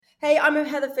Hey, I'm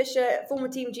Heather Fisher, former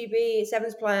Team GB,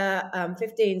 Sevens player,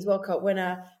 15s World Cup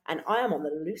winner, and I am on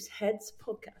the Loose Heads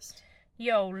podcast.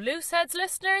 Yo, Loose Heads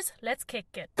listeners, let's kick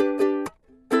it.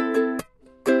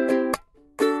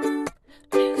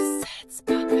 Loose Heads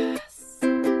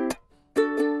podcast.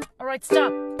 Alright,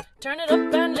 stop. Turn it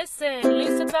up and listen.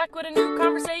 Loose Heads back with a new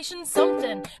conversation.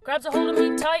 Something grabs a hold of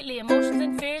me tightly. Emotions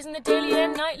and fears in the daily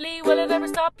and nightly. Will it ever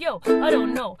stop? Yo, I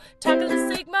don't know. Tackle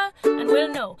the stigma and we'll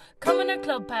know. Come in our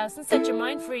clubhouse and set your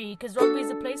mind free. Cause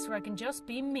rugby's a place where I can just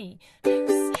be me.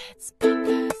 Loose Heads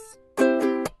podcast.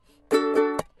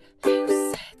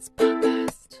 Loose Heads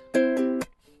podcast.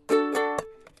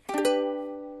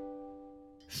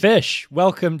 Fish,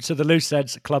 welcome to the Loose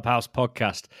Heads Clubhouse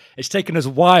podcast. It's taken us a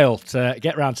while to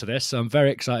get round to this, so I'm very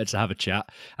excited to have a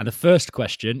chat. And the first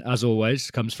question, as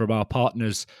always, comes from our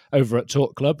partners over at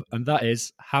Talk Club, and that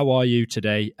is, how are you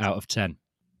today out of 10?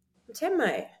 10,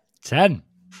 mate. 10.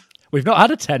 We've not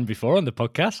had a 10 before on the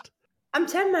podcast. I'm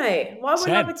 10, mate. Why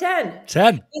wouldn't I be 10?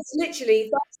 10. It's literally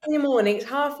 5 in the morning, it's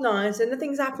 9:30, so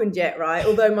nothing's happened yet, right?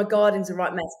 Although my garden's a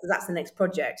right mess, because that's the next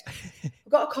project. I've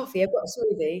got a coffee, I've got a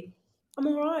smoothie. I'm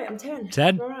all right, I'm 10.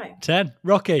 10. I'm all right. 10.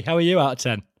 Rocky, how are you out of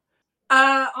 10?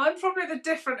 I'm probably the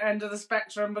different end of the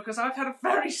spectrum because I've had a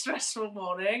very stressful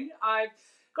morning. I've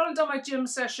gone and done my gym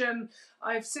session.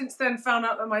 I've since then found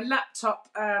out that my laptop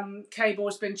cable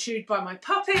has been chewed by my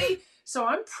puppy. So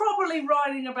I'm probably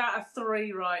riding about a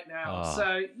 3 right now. Oh.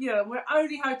 So, we're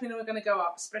only hoping that we're going to go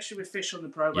up, especially with Fish on the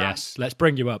programme. Yes, let's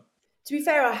bring you up. To be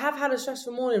fair, I have had a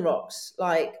stressful morning, Rox.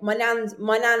 Like, my nan,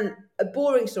 a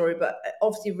boring story, but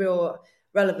obviously real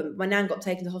relevant. My nan got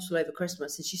taken to hospital over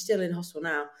Christmas, and she's still in hospital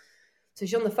now. So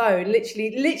she's on the phone, literally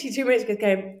 2 minutes ago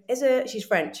came, she's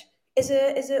French.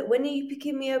 When are you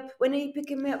picking me up? When are you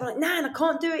picking me up? I'm like, Nan, I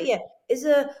can't do it yet.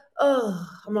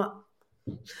 I'm like,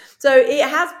 so it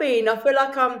has been, I feel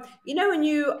like when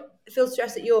you feel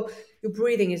stressed that your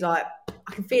breathing is like,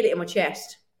 I can feel it in my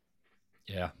chest.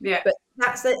 Yeah. But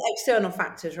that's the external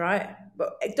factors, right?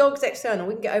 But a dog's external.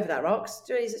 We can get over that, Rox.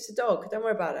 Jeez, it's a dog. Don't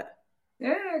worry about it.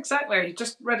 Yeah, exactly.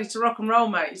 Just ready to rock and roll,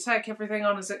 mate. You take everything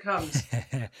on as it comes.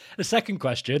 The second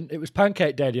question, it was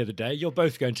pancake day the other day. You're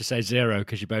both going to say 0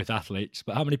 because you're both athletes,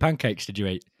 but how many pancakes did you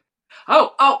eat?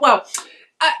 Oh, well,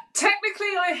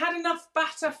 technically I had enough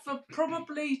batter for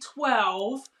probably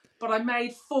 12, but I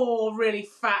made 4 really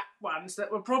fat ones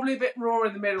that were probably a bit raw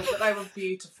in the middle, but they were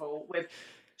beautiful with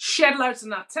shed loads of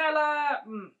Nutella.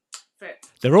 Fit.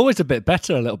 They're always a bit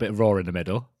better, a little bit raw in the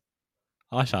middle.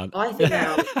 I think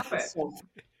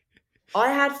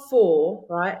I had 4,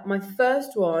 right? My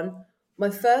first one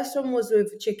was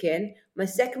with chicken. My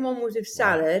second one was with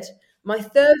salad. My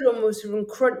third one was from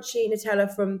crunchy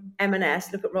Nutella from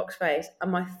M&S. Look at Rock's face.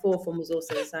 And my fourth one was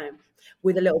also the same,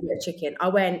 with a little bit of chicken. I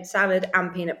went salad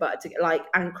and peanut butter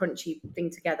and crunchy thing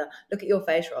together. Look at your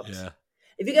face, Rob. Yeah.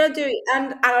 If you're going to do it,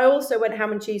 and I also went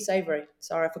ham and cheese savoury.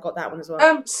 Sorry, I forgot that one as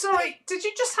well. Sorry, did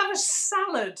you just have a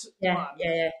salad one?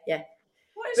 Yeah.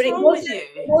 What is wrong with you?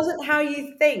 It wasn't how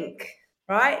you think,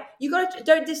 right? You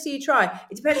don't diss till you try.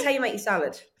 It depends how you make your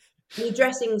salad. And your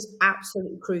dressing's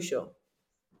absolutely crucial.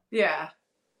 Yeah.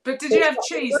 But did you have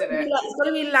cheese in it? It's got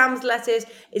to be lamb's lettuce.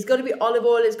 It's got to be olive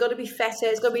oil. It's got to be feta.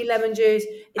 It's got to be lemon juice.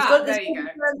 There you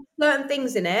go. Certain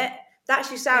things in it. That's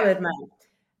your salad, mate.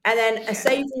 And then a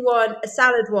savoury one, a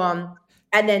salad one,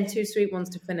 and then 2 sweet ones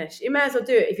to finish. You may as well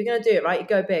do it. If you're going to do it, right, you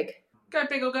go big. Go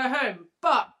big or go home.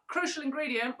 But crucial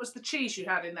ingredient was the cheese you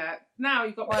had in there. Now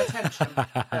you've got my attention.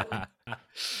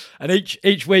 And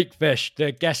each week, Fish,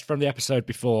 the guest from the episode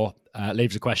before,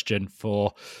 leaves a question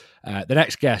for the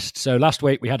next guest. So last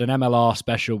week we had an MLR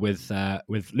special with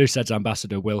Loose Heads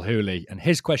ambassador Will Hooley, and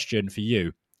his question for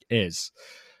you is: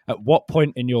 at what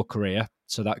point in your career,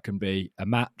 so that can be a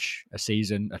match, a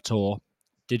season, a tour,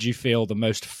 did you feel the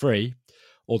most free,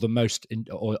 or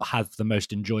or have the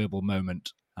most enjoyable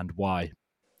moment, and why?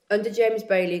 Under James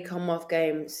Bailey, Commonwealth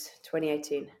Games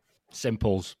 2018.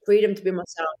 Simples. Freedom to be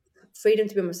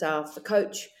myself.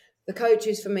 The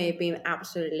coaches for me have been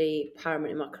absolutely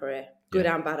paramount in my career. Good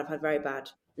and bad. I've had very bad.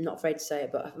 I'm not afraid to say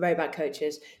it, but very bad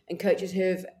coaches. And coaches who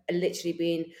have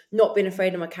literally not been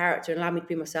afraid of my character and allowed me to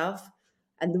be myself.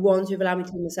 And the ones who have allowed me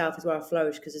to be myself is where I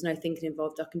flourish, because there's no thinking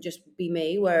involved. I can just be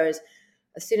me. Whereas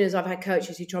as soon as I've had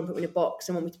coaches who try and put me in a box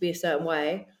and want me to be a certain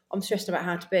way, I'm stressed about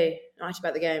how to be, not actually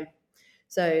about the game.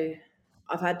 So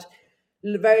I've had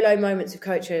very low moments with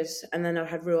coaches, and then I've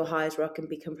had real highs where I can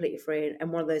be completely free.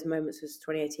 And one of those moments was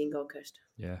 2018 Gold Coast.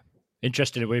 Yeah.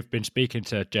 Interestingly, we've been speaking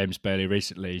to James Bailey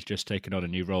recently. He's just taken on a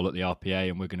new role at the RPA,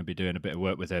 and we're going to be doing a bit of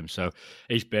work with him. So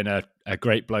he's been a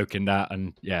great bloke in that,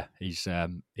 and yeah, he's a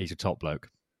top bloke.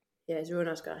 Yeah, he's a real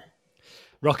nice guy.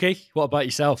 Rocky, what about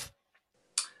yourself?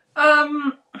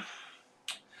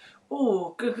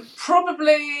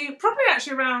 Probably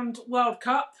actually around World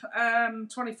Cup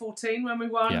 2014 when we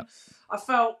won. Yeah. I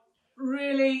felt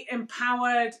really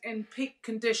empowered, in peak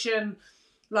condition,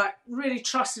 like really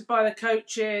trusted by the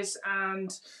coaches,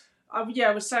 and I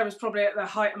would say I was probably at the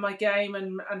height of my game,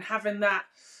 and having that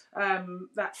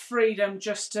freedom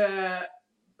just to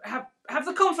have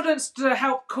the confidence to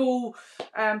help call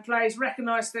plays,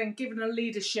 recognise things, given a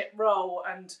leadership role,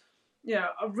 and I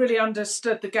really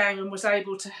understood the game and was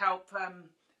able to help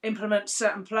implement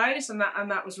certain plays, and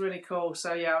that was really cool.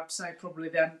 So I'd say probably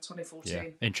then 2014. Yeah.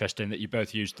 Interesting that you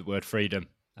both used the word freedom.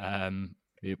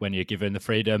 When you're given the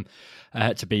freedom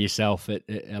to be yourself, it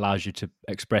allows you to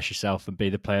express yourself and be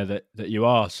the player that you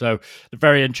are. So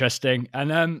very interesting.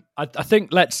 And I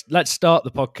think let's start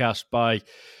the podcast by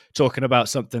talking about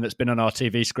something that's been on our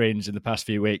TV screens in the past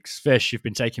few weeks. Fish, you've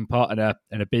been taking part in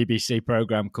a BBC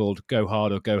program called Go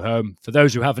Hard or Go Home. For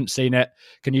those who haven't seen it,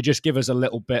 can you just give us a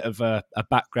little bit of a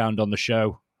background on the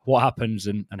show, what happens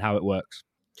and how it works?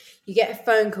 You get a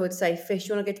phone call to say, Fish,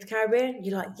 you want to go to the Caribbean?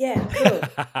 You're like, yeah, cool.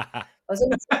 I was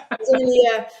only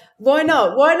why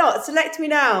not? Select me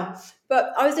now.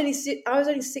 But I was only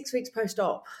 6 weeks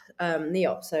post-op, knee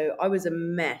op, so I was a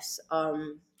mess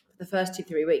the first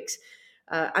 2-3 weeks.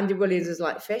 Andy Williams was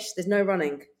like, Fish, there's no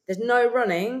running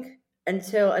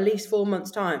until at least 4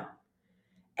 months' time.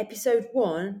 Episode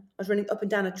 1, I was running up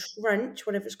and down a trench,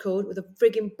 whatever it's called, with a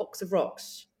frigging box of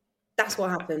rocks. That's what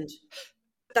happened.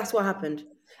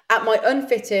 At my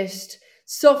unfittest,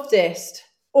 softest,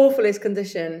 awfulest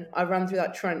condition, I ran through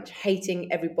that trench,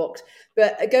 hating every box.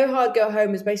 But Go Hard, Go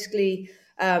Home is basically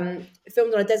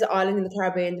filmed on a desert island in the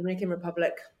Caribbean, Dominican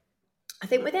Republic. I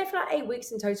think we're there for like 8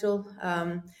 weeks in total.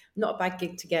 Not a bad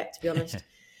gig to get, to be honest.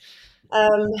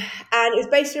 And it was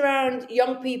based around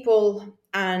young people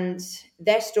and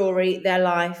their story, their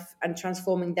life, and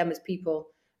transforming them as people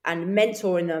and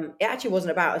mentoring them. It actually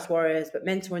wasn't about us warriors, but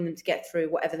mentoring them to get through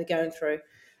whatever they're going through,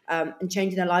 and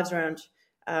changing their lives around.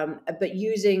 But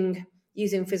using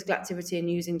physical activity and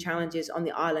using challenges on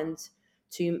the island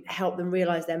to help them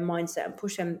realize their mindset and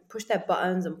push their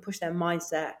buttons and push their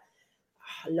mindset.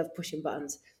 I love pushing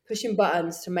buttons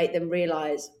to make them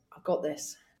realize, I've got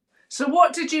this. So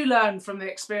what did you learn from the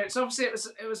experience? Obviously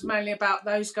it was mainly about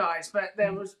those guys, but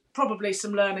there was probably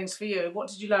some learnings for you. What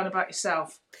did you learn about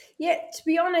yourself? Yeah, to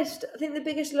be honest, I think the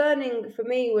biggest learning for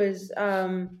me was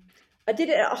I did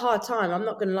it at a hard time. I'm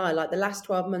not going to lie. Like the last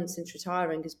 12 months since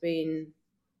retiring has been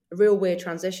a real weird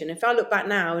transition. If I look back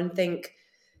now and think,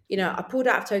 I pulled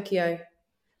out of Tokyo,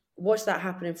 watched that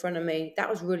happen in front of me. That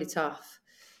was really tough.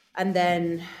 And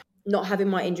then not having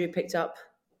my injury picked up.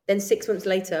 Then 6 months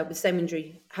later, with the same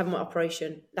injury, having my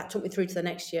operation. That took me through to the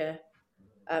next year.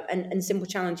 And simple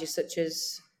challenges such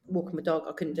as walking my dog,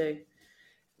 I couldn't do.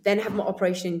 Then have my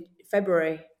operation in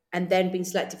February and then being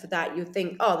selected for that. You'd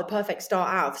think, the perfect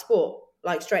start out of sport,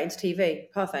 like straight into TV.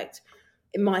 Perfect.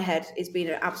 In my head, it's been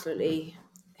an absolutely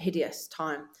hideous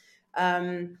time.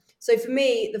 So for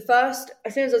me, as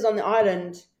soon as I was on the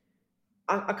island,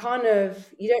 I kind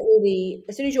of, you don't really,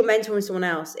 as soon as you're mentoring someone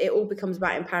else, it all becomes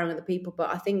about empowering other people. But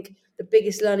I think the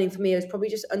biggest learning for me is probably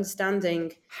just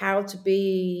understanding how to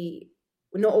be,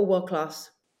 we're not all world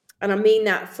class. And I don't mean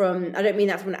that from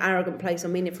an arrogant place. I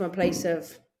mean it from a place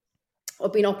of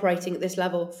I've been operating at this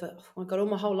level for, all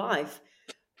my whole life.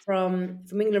 From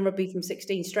England rugby from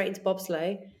 16, straight into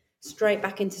bobsleigh, straight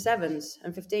back into 7s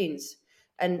and 15s.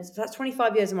 And that's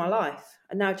 25 years of my life.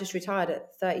 And now I've just retired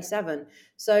at 37.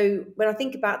 So when I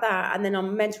think about that, and then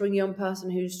I'm mentoring a young person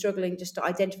who's struggling just to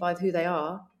identify who they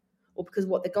are or because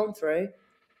of what they've gone through,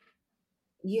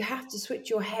 you have to switch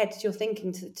your head, your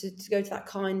thinking to go to that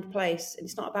kind place. And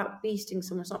it's not about beasting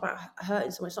someone. It's not about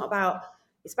hurting someone.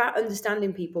 It's about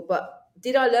understanding people. But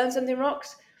did I learn something,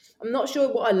 Rox? I'm not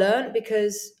sure what I learned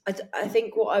because I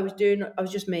think what I was doing, I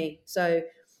was just me. So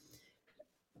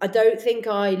I don't think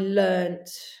I learned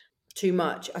too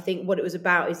much. I think what it was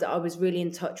about is that I was really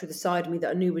in touch with the side of me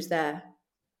that I knew was there.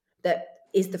 That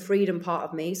is the freedom part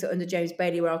of me. So under James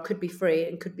Bailey, where I could be free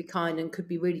and could be kind and could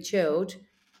be really chilled,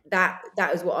 that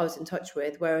is what I was in touch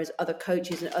with. Whereas other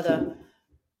coaches and other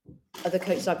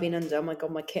coaches I've been under, oh my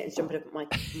God, my kitten's jumping up at my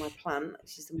plant,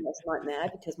 which is the worst nightmare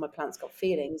because my plant's got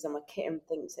feelings and my kitten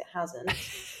thinks it hasn't.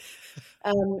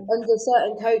 Under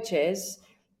certain coaches,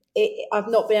 I've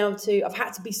not been able to, I've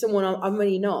had to be someone I'm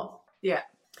really not. Yeah.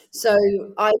 So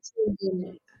I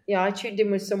tuned in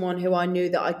with someone who I knew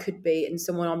that I could be and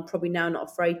someone I'm probably now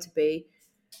not afraid to be.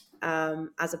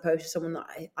 as opposed to someone that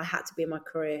I had to be in my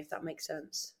career, if that makes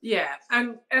sense. Yeah,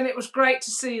 and it was great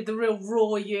to see the real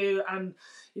raw you, and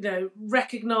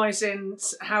recognising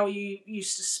how you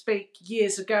used to speak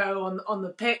years ago on the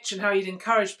pitch and how you'd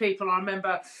encourage people. I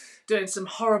remember doing some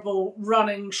horrible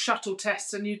running shuttle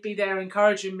tests, and you'd be there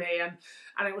encouraging me,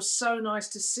 and it was so nice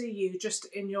to see you just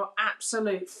in your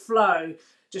absolute flow,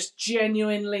 just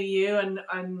genuinely you, and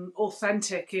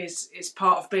authentic is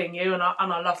part of being you, and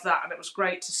I love that. And it was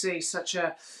great to see such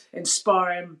a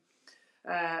inspiring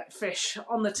fish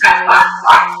on the telly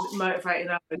and motivating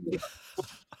others.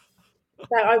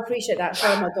 I appreciate that.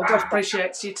 Sorry, my dog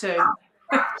appreciates you too.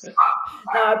 No,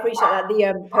 I appreciate that.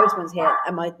 The postman's here,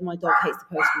 and my dog hates the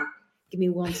postman. Give me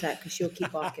 1 sec, because she'll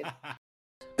keep barking.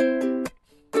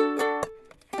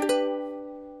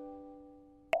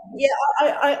 Yeah,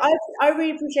 I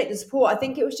really appreciate the support. I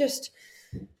think it was just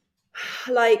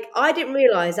like, I didn't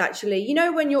realise actually,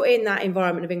 when you're in that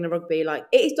environment of England rugby, like,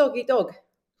 it is dog eat dog.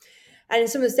 And in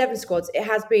some of the Seven squads, it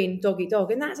has been dog eat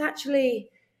dog. And it's actually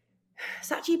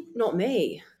not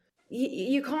me.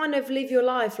 You kind of live your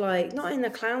life like, not in a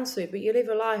clown suit, but you live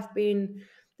your life being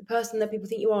the person that people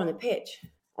think you are on the pitch.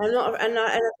 And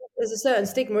there's a certain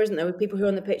stigma, isn't there, with people who are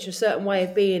on the pitch, a certain way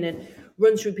of being and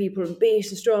run through people and be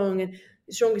so strong and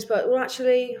the strongest person. Well,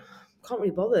 actually, can't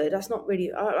really bother. That's not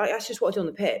really, that's just what I do on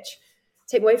the pitch.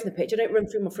 Take me away from the pitch. I don't run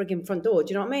through my frigging front door.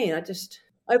 Do you know what I mean? I just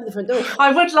open the front door.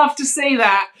 I would love to see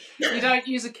that. You don't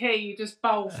use a key, you just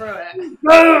bowl through it.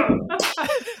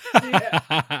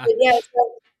 Yeah,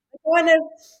 so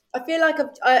I feel like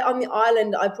on the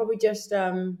island, I probably just,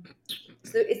 so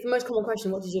it's the most common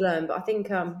question, what did you learn? But I think,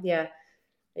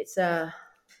 it's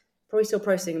probably still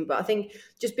processing, but I think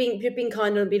just being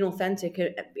kind and being authentic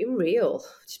and being real,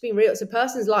 just being real. It's a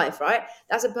person's life, right?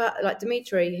 That's like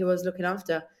Dimitri, who I was looking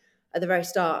after at the very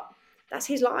start. That's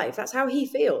his life. That's how he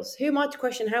feels. Who am I to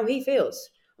question how he feels?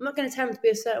 I'm not going to tell him to be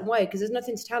a certain way, because there's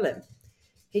nothing to tell him.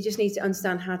 He just needs to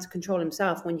understand how to control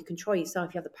himself. When you control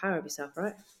yourself, you have the power of yourself,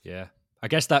 right? Yeah. I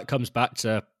guess that comes back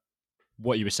to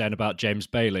what you were saying about James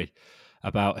Bailey,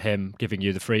 about him giving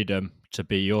you the freedom to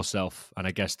be yourself. And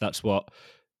I guess that's what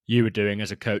you were doing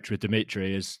as a coach with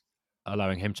Dimitri, is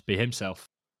allowing him to be himself.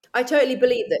 I totally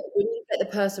believe that when you get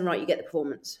the person right, you get the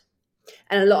performance.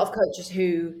 And a lot of coaches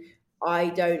who I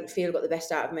don't feel got the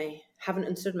best out of me haven't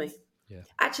understood me. Yeah.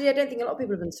 Actually, I don't think a lot of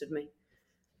people have understood me.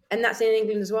 And that's in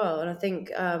England as well. And I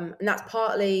think, and that's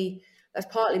partly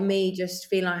me just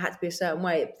feeling I had to be a certain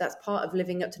way. That's part of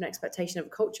living up to an expectation of a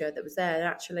culture that was there. And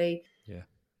actually,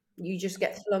 you just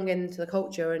get flung into the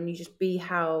culture and you just be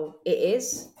how it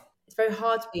is. It's very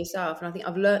hard to be yourself. And I think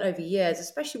I've learned over years,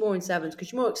 especially more in sevens,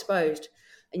 because you're more exposed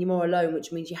and you're more alone,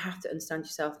 which means you have to understand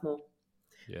yourself more.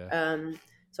 Yeah.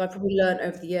 So I probably learned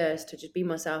over the years to just be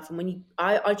myself. And when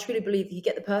I truly believe that you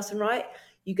get the person right,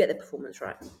 you get the performance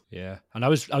right. Yeah. And I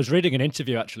was reading an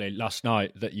interview actually last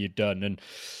night that you'd done, and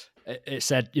it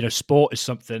said, sport is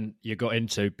something you got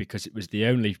into because it was the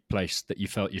only place that you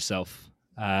felt yourself.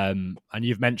 And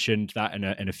you've mentioned that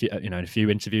in a few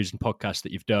interviews and podcasts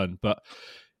that you've done. But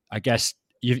I guess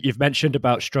you've mentioned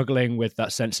about struggling with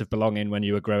that sense of belonging when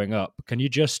you were growing up. Can you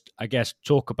just, I guess,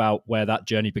 talk about where that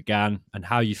journey began and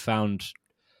how you found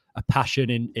a passion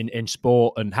in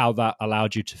sport and how that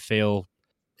allowed you to feel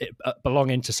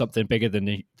belonging to something bigger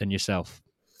than yourself?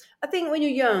 I think when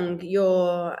you're young,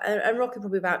 and Rocky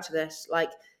probably vouch for this, like,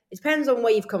 it depends on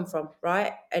where you've come from,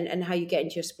 right? And how you get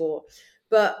into your sport.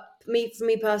 But for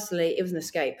me personally, it was an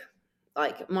escape.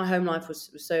 Like, my home life was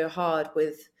so hard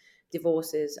with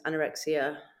divorces,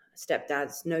 anorexia,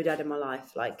 stepdads, no dad in my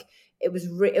life. Like, it was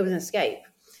an escape.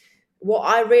 What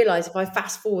I realized, if I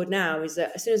fast forward now, is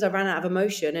that as soon as I ran out of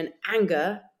emotion and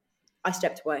anger, I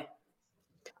stepped away.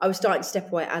 I was starting to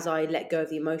step away as I let go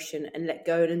of the emotion and let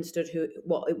go and understood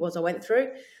what it was I went through.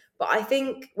 But I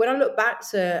think when I look back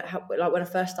to when I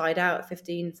first started out at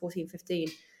 15,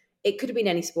 it could have been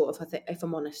any sport, if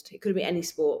I'm honest. It could have been any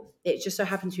sport. It just so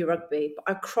happened to be rugby. But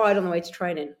I cried on the way to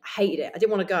training. I hated it. I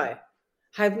didn't want to go.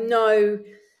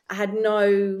 I had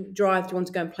no drive to want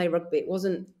to go and play rugby. It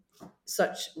wasn't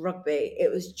such rugby.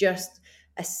 It was just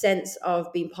a sense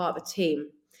of being part of a team.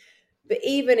 But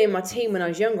even in my team when I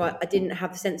was younger, I didn't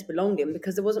have the sense of belonging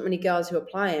because there wasn't many girls who were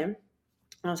playing. And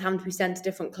I was having to be sent to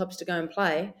different clubs to go and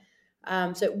play.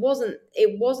 So it wasn't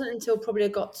until probably I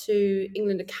got to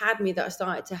England Academy that I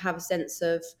started to have a sense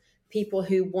of people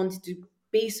who wanted to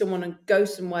be someone and go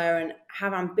somewhere and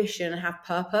have ambition and have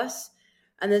purpose.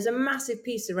 And there's a massive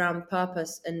piece around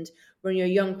purpose and when you're a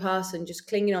young person just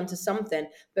clinging on to something.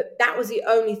 But that was the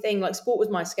only thing, like sport was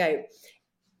my escape.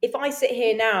 If I sit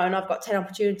here now and I've got 10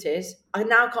 opportunities, I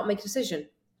now can't make a decision.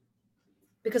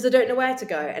 because I don't know where to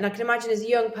go. And I can imagine as a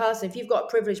young person, if you've got a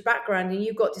privileged background and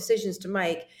you've got decisions to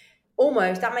make,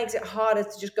 almost that makes it harder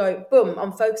to just go, boom,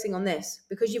 I'm focusing on this,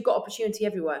 because you've got opportunity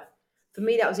everywhere. For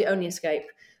me, that was the only escape.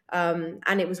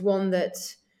 And it was one that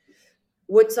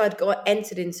Woodside got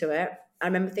entered into it. I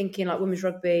remember thinking like women's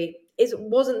rugby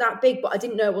wasn't that big, but I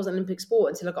didn't know it was an Olympic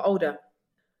sport until I got older.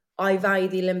 I value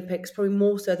the Olympics probably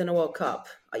more so than a World Cup.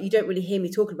 You don't really hear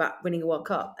me talking about winning a World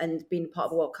Cup and being part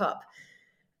of a World Cup.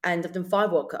 And I've done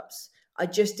 5 World Cups. I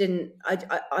just didn't,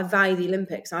 I value the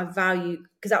Olympics. I value,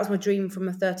 because that was my dream from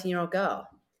a 13-year-old girl.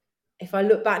 If I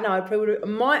look back now, I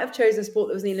might have chosen a sport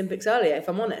that was in the Olympics earlier, if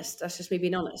I'm honest. That's just me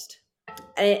being honest.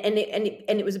 And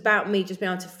it was about me just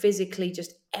being able to physically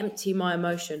just empty my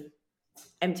emotion.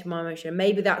 And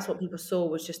maybe that's what people saw,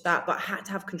 was just that, but I had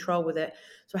to have control with it.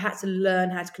 So I had to learn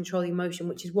how to control the emotion,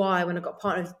 which is why when I got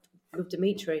partnered with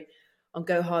Dimitri on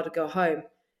Go Hard or Go Home,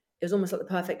 it was almost like the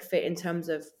perfect fit in terms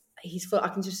of I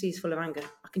can just see he's full of anger.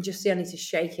 I can just see I need to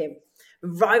shake him,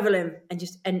 rival him,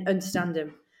 and understand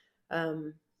him,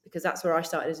 because that's where I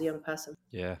started as a young person.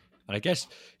 Yeah. And I guess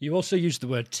you also used the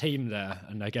word team there,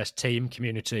 and I guess team,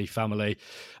 community, family.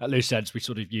 At Looseheads, we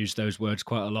sort of use those words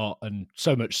quite a lot, and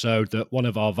so much so that one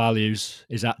of our values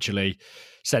is actually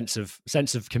sense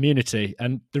of community.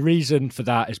 And the reason for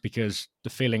that is because the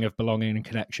feeling of belonging and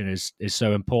connection is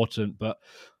so important. But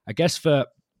I guess for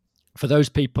those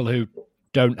people who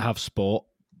don't have sport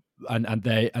and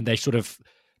they sort of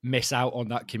miss out on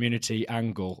that community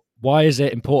angle, why is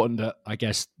it important that I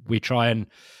guess we try and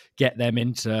get them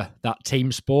into that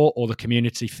team sport or the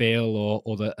community feel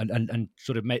or the and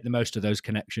sort of make the most of those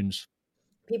connections?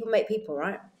 People make people,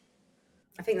 right?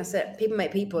 I think that's it. People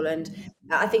make people, and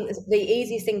I think the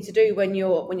easiest thing to do when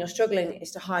you're struggling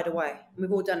is to hide away.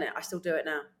 We've all done it. I still do it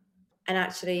now. And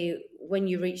actually, when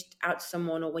you reach out to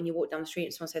someone or when you walk down the street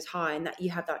and someone says hi and that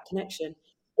you have that connection,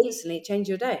 instantly it changes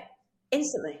your day.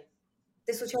 Instantly.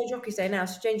 This will change Rocky's day now.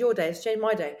 It's change your day. It's change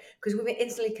my day, because we've been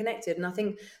instantly connected. And I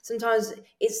think sometimes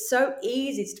it's so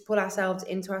easy to pull ourselves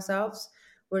into ourselves.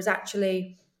 Whereas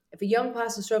actually, if a young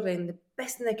person's struggling, the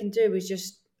best thing they can do is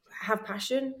just have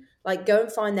passion, like go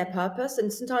and find their purpose.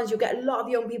 And sometimes you'll get a lot of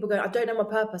young people going, I don't know my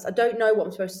purpose. I don't know what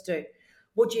I'm supposed to do.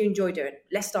 What do you enjoy doing?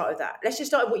 Let's start with that. Let's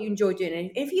just start with what you enjoy doing.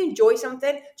 And if you enjoy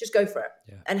something, just go for it.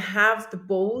 And have the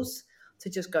balls to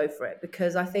just go for it.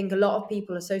 Because I think a lot of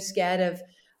people are so scared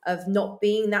of not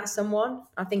being that someone.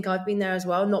 I think I've been there as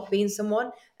well, not being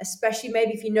someone, especially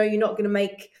maybe if you know you're not going to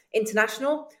make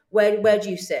international, where do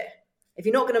you sit? If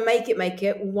you're not going to make it,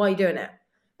 well, why are you doing it?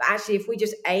 But actually, if we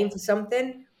just aim for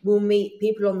something, we'll meet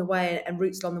people on the way and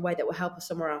routes along the way that will help us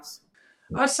somewhere else.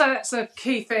 I'd say that's a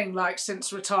key thing, like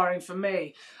since retiring for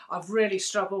me, I've really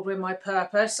struggled with my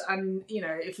purpose. And, you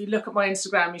know, if you look at my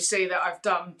Instagram, you see that I've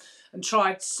done and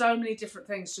tried so many different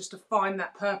things just to find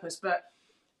that purpose. But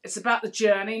it's about the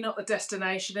journey, not the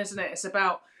destination, isn't it? It's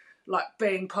about like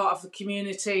being part of the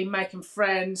community, making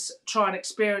friends, trying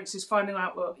experiences, finding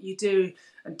out what you do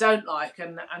and don't like.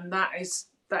 And that is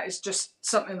just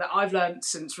something that I've learned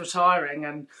since retiring.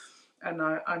 And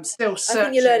I'm still searching. I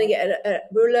think you're learning it.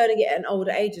 We're learning it at an older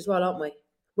age as well, aren't we?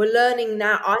 We're learning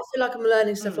now. I feel like I'm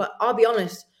learning stuff. Like, I'll be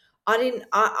honest, I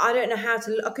don't know how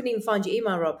to. I couldn't even find your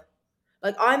email, Rob.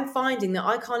 Like, I'm finding that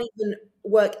I can't even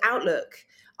work Outlook.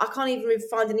 I can't even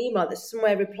find an email that's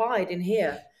somewhere replied in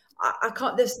here. I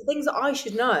can't. There's things that I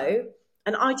should know,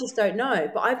 and I just don't know.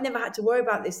 But I've never had to worry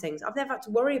about these things. I've never had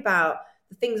to worry about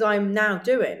the things I'm now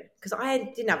doing because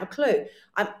I didn't have a clue.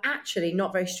 I'm actually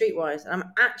not very streetwise, and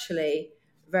I'm actually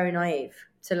very naive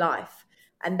to life,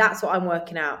 and that's what I'm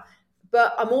working out.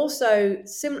 But I'm also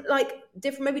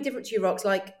maybe different to you, Rox.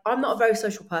 Like, I'm not a very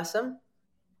social person.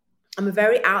 I'm a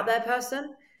very out there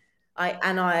person.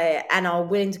 I'm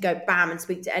willing to go bam and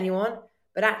speak to anyone.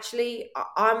 But actually,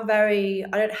 I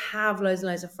don't have loads and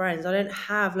loads of friends. I don't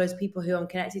have loads of people who I'm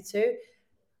connected to.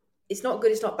 It's not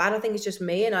good, it's not bad. I think it's just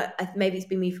me. And maybe it's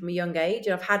been me from a young age.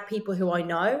 And I've had people who I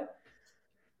know.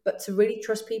 But to really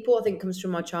trust people, I think comes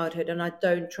from my childhood. And I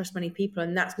don't trust many people.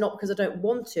 And that's not because I don't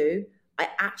want to. I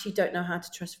actually don't know how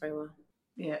to trust very well.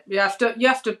 Yeah, you have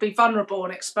to be vulnerable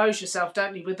and expose yourself,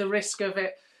 don't you, with the risk of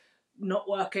it not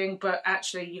working. But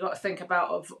actually, you got to think about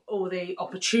of all the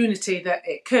opportunity that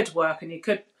it could work, and you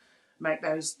could make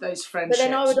those friendships. But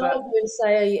then I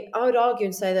would argue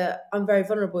and say that I'm very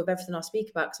vulnerable with everything I speak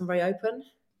about because I'm very open.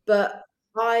 But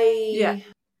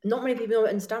not many people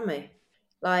understand me.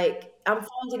 Like, I'm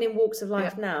finding in walks of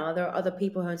life now, there are other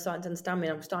people who are starting to understand me,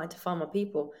 and I'm starting to find my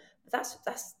people. But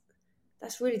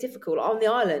that's really difficult. On the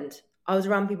island, I was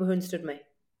around people who understood me,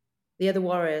 the other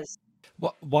warriors.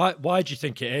 Why do you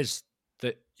think it is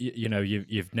that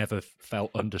you've never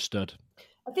felt understood?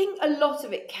 I think a lot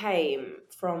of it came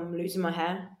from losing my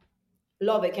hair. A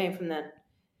lot of it came from then.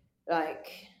 Like,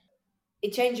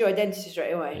 it changed your identity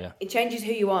straight away. Yeah. It changes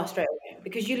who you are straight away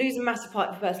because you lose a massive part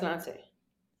of your personality.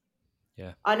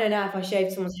 Yeah. I know now if I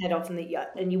shaved someone's head off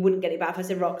and you wouldn't get it back. If I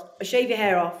said, Rox, shave your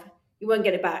hair off, you won't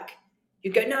get it back.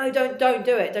 You'd go, no, don't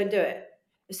do it. Don't do it.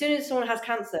 As soon as someone has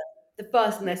cancer, the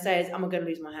first thing they say is, I'm going to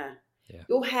lose my hair. Yeah.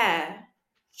 Your hair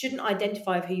shouldn't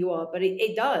identify who you are, but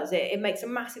it does. It makes a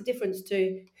massive difference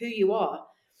to who you are.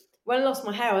 When I lost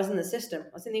my hair, I was in the system.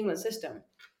 I was in the England system.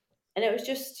 And it was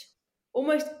just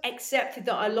almost accepted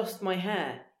that I lost my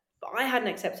hair. But I hadn't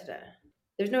accepted it.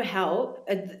 There was no help.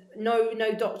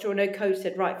 No doctor or no coach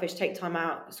said, right, Fish, take time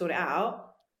out, sort it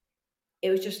out. It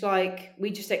was just like,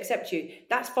 we just accept you.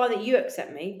 That's fine that you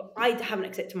accept me, but I haven't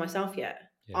accepted myself yet.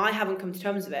 Yeah. I haven't come to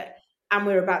terms with it. And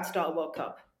we're about to start a World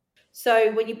Cup.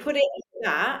 So when you put it like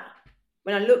that,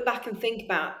 when I look back and think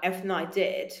about everything that I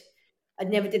did, I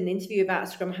never did an interview about a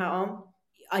scrum hat on.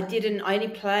 I only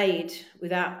played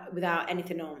without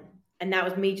anything on. And that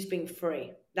was me just being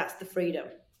free. That's the freedom.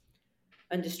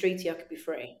 Under Streety, I could be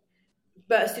free.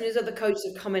 But as soon as other coaches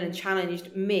have come in and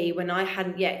challenged me when I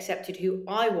hadn't yet accepted who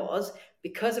I was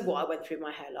because of what I went through with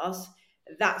my hair loss,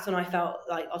 that's when I felt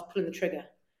like I was pulling the trigger.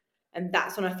 And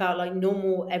that's when I felt like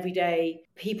normal, everyday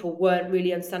people weren't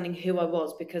really understanding who I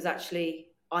was because actually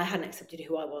I hadn't accepted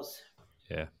who I was.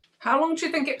 Yeah. How long do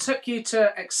you think it took you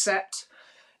to accept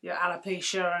your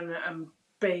alopecia and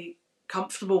be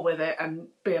comfortable with it and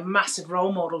be a massive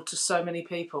role model to so many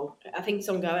people? I think it's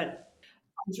ongoing.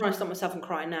 I'm trying to stop myself from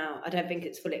crying now. I don't think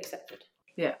it's fully accepted.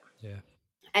 Yeah. Yeah.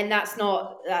 And I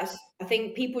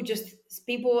think people,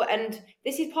 and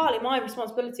this is partly my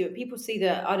responsibility, but people see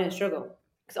that I don't struggle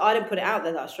because I don't put it out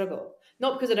there that I struggle.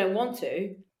 Not because I don't want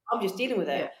to, I'm just dealing with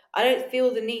it. Yeah. I don't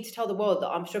feel the need to tell the world that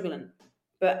I'm struggling.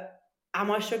 But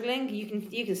am I struggling? You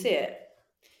can see it.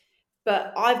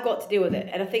 But I've got to deal with it.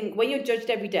 And I think when you're judged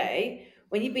every day,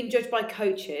 when you've been judged by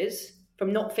coaches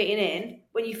from not fitting in,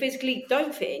 when you physically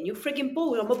don't fit in, you're frigging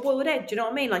bald. I'm a boiled egg. Do you know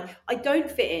what I mean? Like, I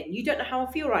don't fit in. You don't know how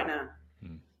I feel right now.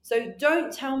 So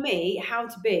don't tell me how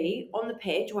to be on the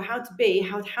pitch or how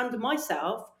to handle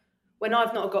myself when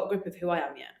I've not got a grip of who I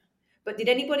am yet. But did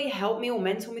anybody help me or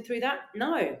mentor me through that?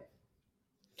 No.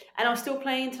 And I'm still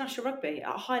playing international rugby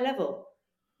at a high level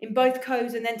in both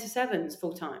codes and then to sevens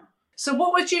full time. So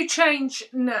what would you change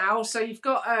now? So you've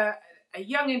got a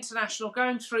young international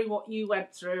going through what you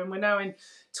went through and we're now in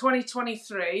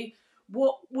 2023.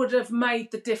 What would have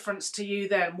made the difference to you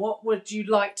then? What would you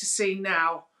like to see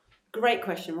now? Great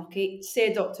question, Rocky. See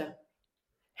a doctor.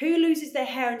 Who loses their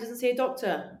hair and doesn't see a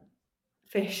doctor?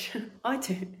 Fish. I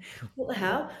do. What the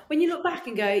hell? When you look back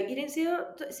and go, you didn't see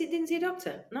a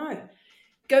doctor? No.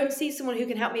 Go and see someone who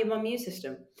can help me with my immune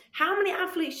system. How many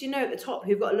athletes do you know at the top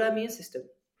who've got a low immune system?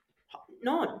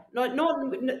 None. Not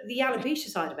the alopecia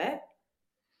side of it.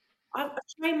 I've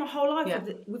trained my whole life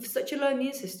with such a low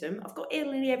immune system. I've got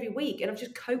ill nearly every week and I've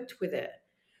just coped with it.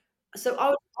 So I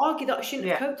would argue that I shouldn't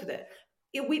have coped with it.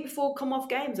 A week before Commonwealth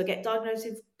Games, I get diagnosed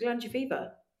with glandular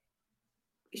fever.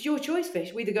 It's your choice,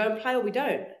 Fish. We either go and play or we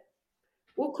don't.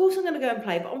 Well, of course I'm going to go and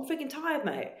play, but I'm freaking tired,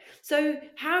 mate. So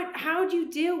how do you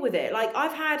deal with it? Like,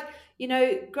 I've had,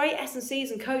 great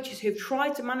S&Cs and coaches who've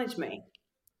tried to manage me.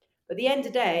 But at the end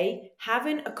of the day,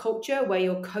 having a culture where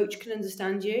your coach can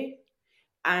understand you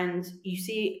and you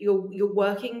see you're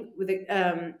working with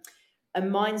a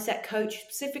mindset coach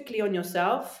specifically on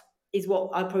yourself is what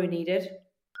I probably needed.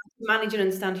 Manage and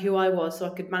understand who I was so I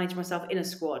could manage myself in a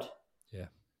squad. Yeah.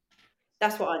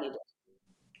 That's what I needed.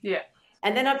 Yeah.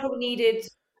 And then I probably needed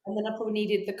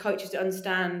the coaches to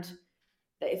understand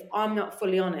that if I'm not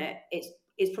fully on it,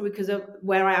 it's probably because of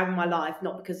where I am in my life,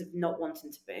 not because of not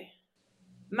wanting to be.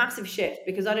 Massive shift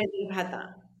because I don't think I've had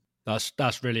that.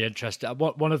 That's really interesting.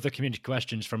 One of the community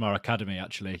questions from our academy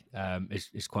actually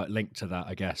is quite linked to that,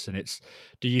 I guess. And it's,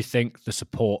 do you think the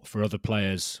support for other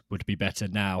players would be better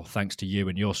now thanks to you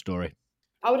and your story?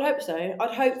 I would hope so.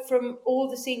 I'd hope from all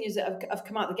the seniors that have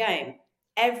come out the game,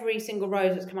 every single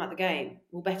rose that's come out the game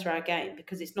will better our game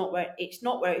because it's not where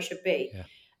it should be. Yeah.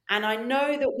 And I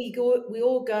know that we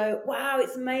all go, wow,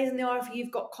 it's amazing the RFU,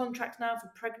 you've got contracts now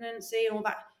for pregnancy and all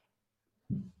that.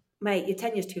 Mate, your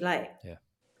tenure's too late. Yeah.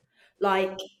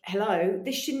 Like, hello,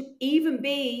 this shouldn't even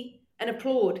be an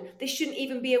applaud. This shouldn't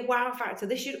even be a wow factor.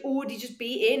 This should already just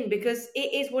be in because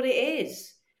it is what it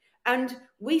is. And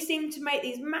we seem to make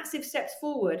these massive steps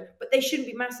forward, but they shouldn't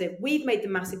be massive. We've made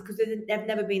them massive because they've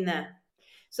never been there.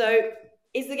 So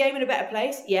is the game in a better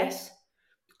place? Yes,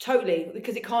 totally,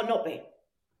 because it can't not be.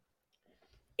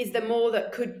 Is there more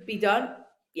that could be done?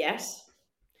 Yes.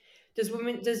 Does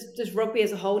rugby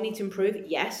as a whole need to improve?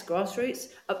 Yes. Grassroots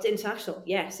up to international?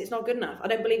 Yes. It's not good enough. I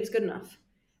don't believe it's good enough.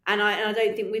 And I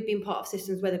don't think we've been part of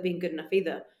systems where they've been good enough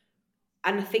either.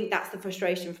 And I think that's the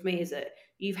frustration for me, is that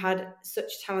you've had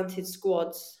such talented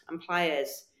squads and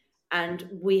players, and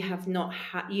we have not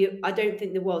had you. I don't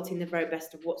think the world's seen the very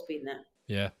best of what's been there.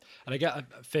 Yeah, and I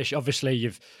get Fish. Obviously,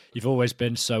 you've always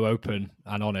been so open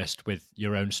and honest with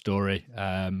your own story,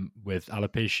 with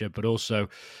alopecia, but also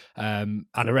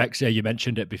anorexia. You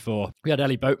mentioned it before. We had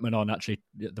Ellie Boatman on actually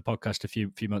the podcast a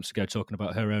few months ago, talking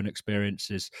about her own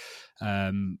experiences.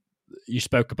 You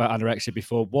spoke about anorexia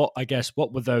before.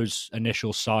 What were those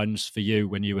initial signs for you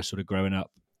when you were sort of growing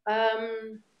up?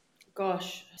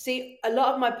 Gosh, see, a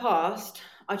lot of my past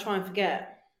I try and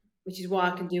forget, which is why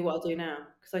I can do what I do now.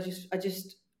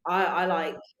 Because I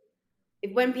like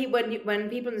when people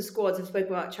in the squads have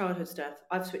spoken about childhood stuff,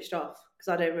 I've switched off because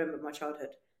I don't remember my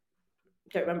childhood.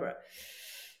 Don't remember it,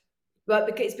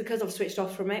 but it's because I've switched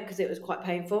off from it because it was quite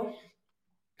painful.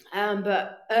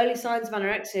 But early signs of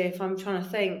anorexia, if I'm trying to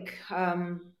think,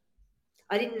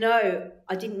 I didn't know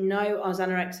I was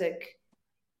anorexic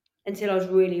until I was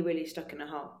really, really stuck in a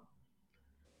hole.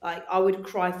 Like, I would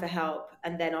cry for help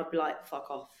and then I'd be like,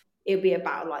 fuck off. It would be a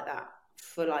battle like that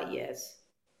for like years.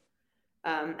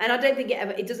 And I don't think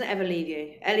it doesn't ever leave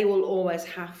you. Ellie will always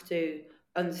have to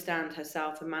understand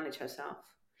herself and manage herself.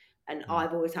 And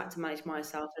I've always had to manage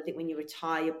myself. I think when you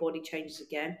retire, your body changes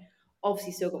again.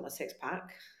 Obviously still got my six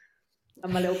pack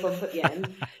and my little bump at the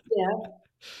end. Yeah,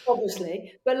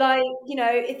 obviously. But like, you know,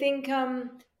 I think,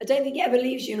 I don't think it ever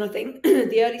leaves you. And I think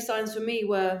the early signs for me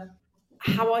were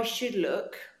how I should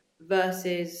look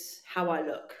versus how I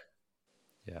look.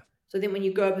 Yeah. So I think when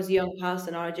you grow up as a young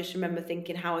person, I just remember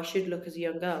thinking how I should look as a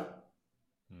young girl.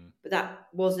 But that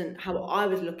wasn't how I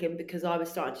was looking because I was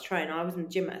starting to train. I was in the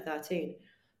gym at 13.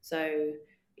 So,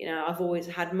 you know, I've always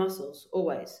had muscles,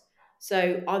 always.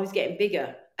 So I was getting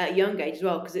bigger at a young age as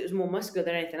well because it was more muscular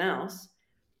than anything else.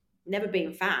 Never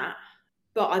being fat,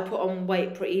 but I put on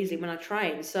weight pretty easily when I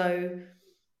trained. So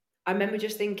I remember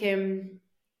just thinking,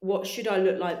 what should I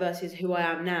look like versus who I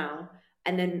am now?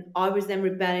 And then I was then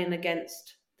rebelling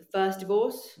against the first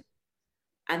divorce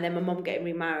and then my mum getting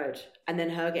remarried and then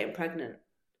her getting pregnant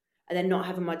and then not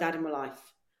having my dad in my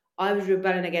life. I was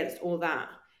rebelling against all that.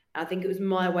 And I think it was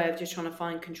my way of just trying to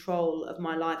find control of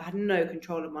my life. I had no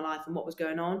control of my life and what was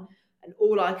going on. And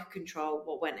all I could control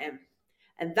what went in.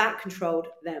 And that controlled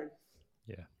them.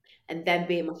 Yeah. And them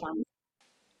being my family.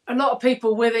 A lot of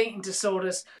people with eating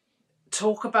disorders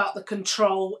talk about the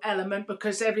control element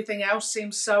because everything else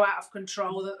seems so out of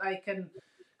control that they can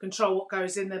control what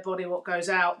goes in their body, what goes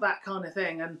out, that kind of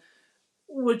thing. And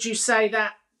would you say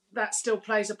that that still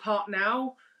plays a part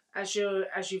now as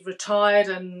you've retired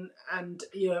and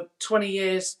you're 20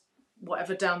 years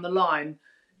whatever down the line?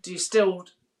 Do you still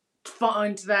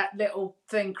find that little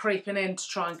thing creeping in to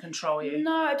try and control you?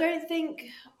 No, I don't think.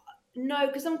 No,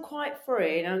 because I'm quite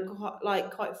free and I'm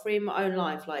quite free in my own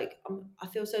life. Like I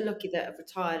feel so lucky that I've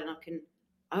retired and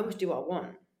I almost do what I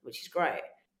want, which is great.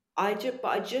 I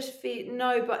just feel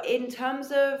no. But in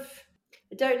terms of,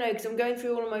 I don't know, because I'm going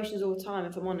through all emotions all the time.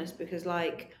 If I'm honest, because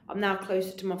like I'm now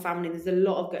closer to my family. There's a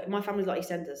lot of my family's like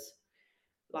EastEnders,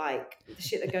 like the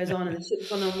shit that goes on and the shit that's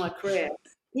gone on in my career.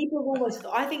 People have almost.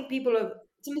 I think people have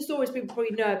some of the stories people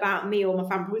probably know about me or my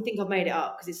family probably think I've made it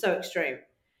up because it's so extreme,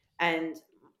 and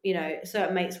you know,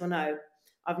 certain mates will know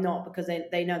I've not because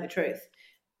they know the truth.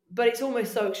 But it's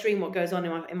almost so extreme what goes on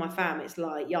in my fam. It's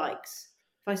like, yikes.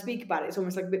 If I speak about it, it's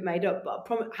almost like a bit made up. But I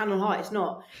promise, hand on heart, it's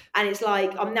not. And it's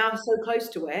like, I'm now so close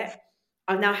to it.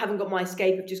 I now haven't got my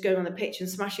escape of just going on the pitch and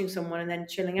smashing someone and then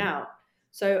chilling out.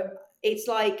 So it's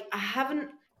like, I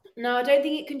don't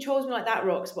think it controls me like that,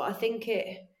 Rox. But I think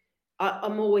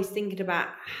I'm always thinking about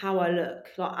how I look.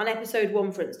 Like on episode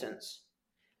 1, for instance,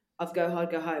 of Go Hard,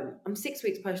 Go Home, I'm 6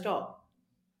 weeks post-op.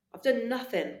 I've done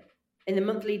nothing in the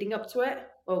month leading up to it.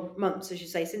 Well, months, I should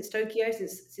say, since Tokyo,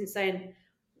 since saying,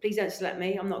 please don't select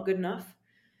me, I'm not good enough.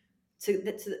 To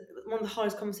one of the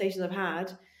hardest conversations I've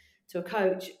had to a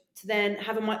coach, to then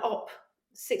having my op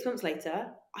 6 months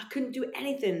later, I couldn't do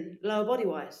anything lower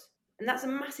body-wise. And that's a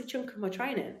massive chunk of my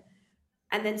training.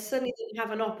 And then suddenly didn't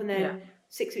have an op, and then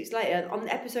 6 weeks later, on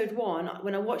episode 1,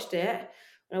 when I watched it,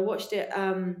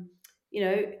 you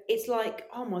know, it's like,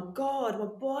 oh my God, my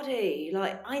body.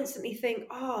 Like, I instantly think,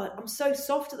 I'm so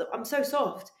soft. I'm so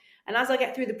soft. And as I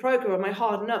get through the program, I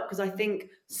harden up because I think,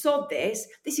 sod this.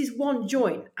 This is one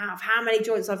joint out of how many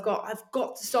joints I've got. I've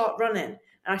got to start running. And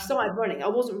I started running. I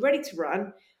wasn't ready to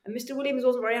run. And Mr. Williams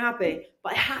wasn't very happy.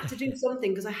 But I had to do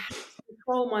something because I had to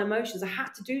control my emotions. I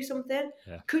had to do something.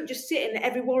 Yeah. I couldn't just sit and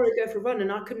every warrior go for a run and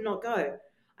I could not go.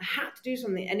 I had to do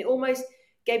something. And it almost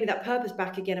gave me that purpose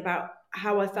back again about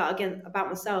how I felt again about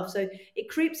myself. So it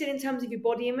creeps in terms of your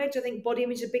body image. I think body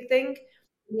image is a big thing.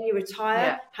 When you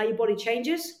retire, how your body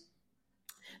changes.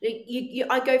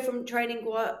 I go from training, 5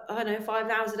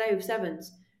 hours a day with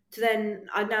sevens to then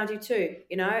I now do 2,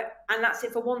 and that's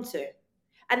if I want to.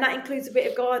 And that includes a bit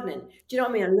of gardening. Do you know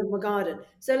what I mean? I love my garden.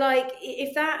 So like,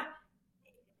 if that,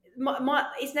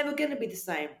 it's never going to be the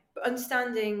same. But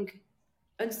understanding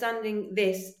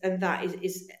this and that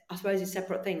is I suppose, is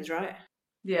separate things, right?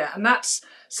 Yeah, and that's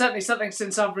certainly something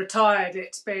since I've retired.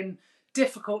 It's been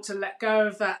difficult to let go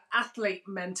of that athlete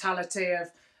mentality of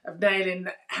nailing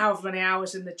however many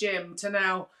hours in the gym to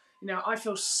now, I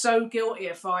feel so guilty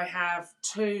if I have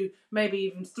 2, maybe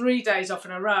even 3 days off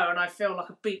in a row and I feel like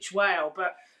a beach whale.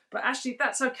 But actually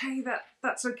that's okay.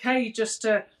 That's okay just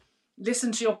to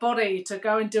listen to your body, to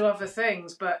go and do other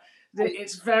things. But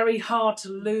it's very hard to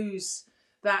lose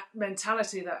that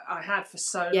mentality that I had for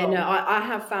so long. Yeah, no, I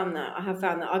have found that.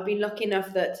 I've been lucky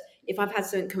enough that if I've had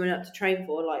something coming up to train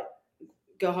for, like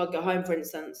go home, for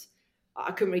instance,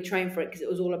 I couldn't really train for it because it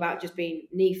was all about just being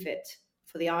knee fit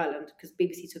for the island, because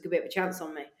BBC took a bit of a chance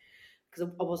on me because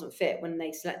I wasn't fit when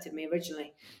they selected me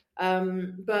originally.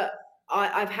 But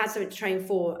I've had something to train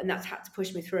for, and that's had to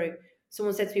push me through.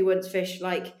 Someone said to me once, Fish,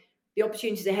 like, the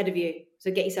opportunity's ahead of you, so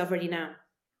get yourself ready now.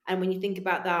 And when you think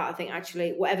about that, I think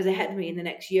actually whatever's ahead of me in the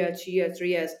next year, 2 years, 3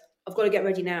 years, I've got to get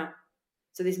ready now.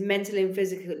 So this mentally and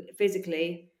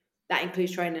physically, that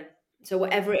includes training. So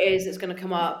whatever it is that's going to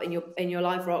come up in your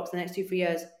life rocks the next 2-3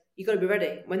 years, you've got to be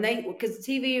ready. Because the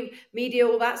TV, media,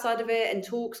 all that side of it, and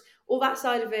talks, all that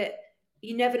side of it,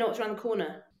 you never know what's around the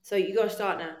corner. So you got to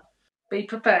start now. Be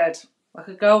prepared, like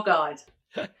a Girl Guide.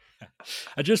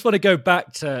 I just want to go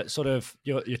back to sort of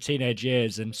your teenage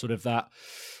years and sort of that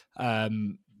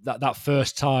that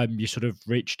first time you sort of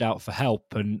reached out for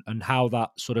help and how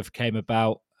that sort of came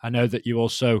about. I know that you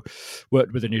also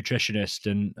worked with a nutritionist,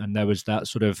 and there was that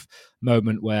sort of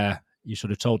moment where you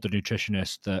sort of told the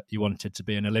nutritionist that you wanted to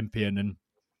be an Olympian, and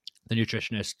the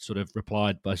nutritionist sort of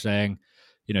replied by saying,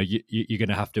 you're going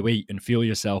to have to eat and fuel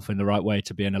yourself in the right way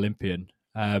to be an Olympian.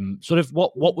 Sort of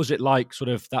what was it like, sort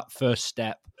of that first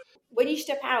step? When you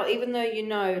step out, even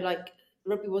though like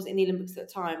rugby wasn't in the Olympics at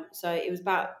the time, so it was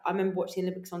about, I remember watching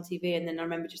the Olympics on TV, and then I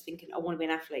remember just thinking, I want to be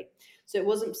an athlete. So it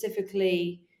wasn't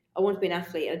specifically, I want to be an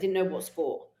athlete. I didn't know what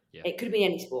sport. Yeah. It could have been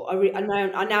any sport.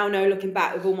 I now know, looking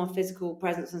back with all my physical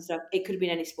presence and stuff, it could have been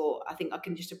any sport. I think I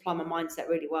can just apply my mindset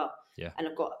really well. Yeah. And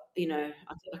I've got,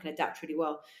 I can adapt really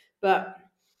well. But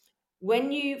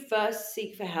when you first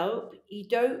seek for help, you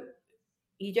don't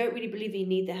really believe you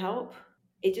need the help.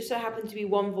 It just so happened to be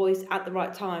one voice at the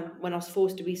right time when I was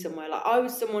forced to be somewhere. Like, I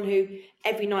was someone who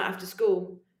every night after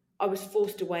school, I was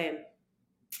forced to weigh in.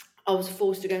 I was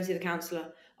forced to go and see the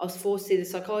counsellor. I was forced to see the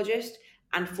psychologist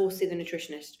and forced to see the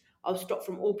nutritionist. I was stopped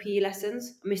from all PE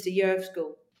lessons. I missed a year of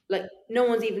school. Like, no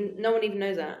one even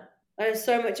knows that. There's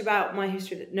so much about my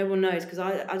history that no one knows, because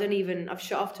I've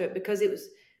shut off to it because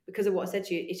of what I said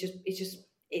to you.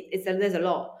 There's a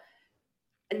lot.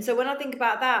 And so when I think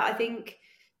about that, I think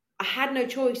I had no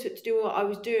choice but to do what I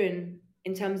was doing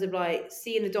in terms of like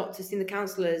seeing the doctors, seeing the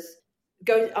counsellors.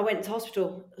 I went to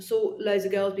hospital, saw loads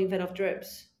of girls being fed off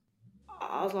drips.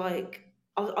 I was like,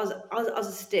 I was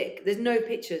a stick. There's no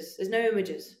pictures. There's no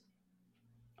images.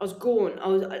 I was gone.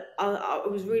 I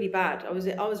was really bad. I was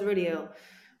really ill.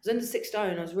 I was under 6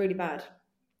 stone. I was really bad.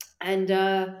 And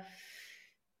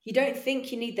you don't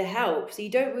think you need the help, so you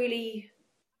don't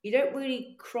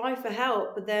really cry for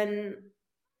help. But then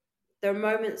there are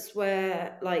moments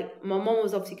where, like, my mom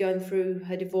was obviously going through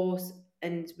her divorce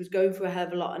and was going through a hell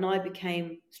of a lot, and I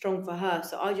became strong for her,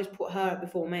 so I just put her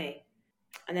before me.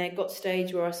 And then it got to a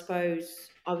stage where I suppose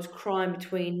I was crying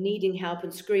between needing help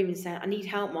and screaming, saying, I need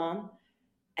help, Mom.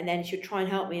 And then she'd try and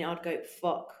help me, and I'd go,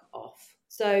 fuck off.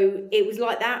 So it was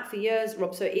like that for years,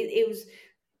 Rob. So it was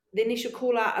the initial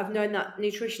call out of knowing that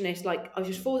nutritionist. Like, I was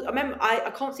just forced. I remember,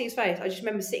 I can't see his face. I just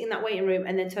remember sitting in that waiting room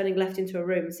and then turning left into a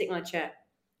room and sitting on a chair.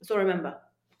 That's all I remember.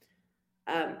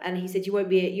 And he said, you won't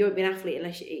be an athlete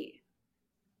unless you eat.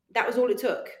 That was all it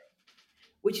took.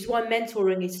 Which is why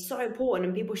mentoring is so important,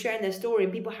 and people sharing their story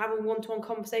and people having one-to-one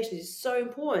conversations is so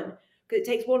important, because it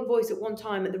takes one voice at one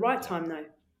time, at the right time though,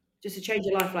 just to change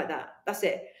your life like that. That's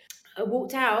it. I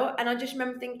walked out and I just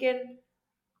remember thinking,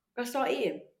 I start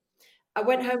eating. I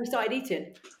went home and started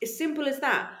eating. As simple as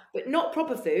that, but not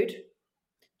proper food,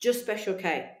 just Special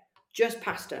K, just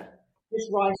pasta,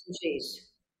 just rice and cheese.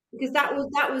 Because that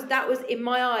was in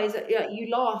my eyes, you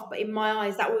laugh, but in my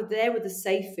eyes, they were the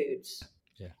safe foods.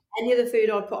 Yeah. Any other food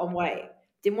I'd put on weight.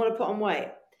 Didn't want to put on weight.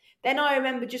 Then I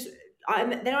remember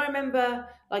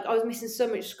like I was missing so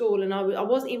much school, and I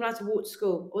wasn't even allowed to walk to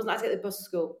school. I wasn't allowed to get the bus to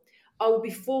school. I would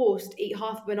be forced to eat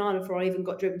half a banana before I even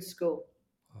got driven to school.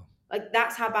 Wow. Like,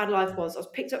 that's how bad life was. I was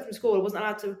picked up from school. I wasn't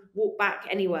allowed to walk back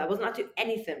anywhere. I wasn't allowed to do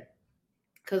anything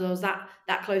because I was that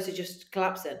close to just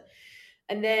collapsing.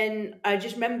 And then I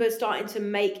just remember starting to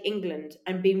make England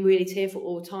and being really tearful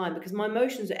all the time because my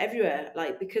emotions were everywhere.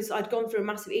 Like, because I'd gone through a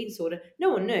massive eating disorder.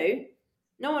 No one knew.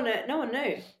 No one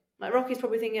knew. Like, Rocky's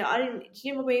probably thinking, she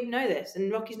didn't probably even know this.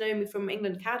 And Rocky's known me from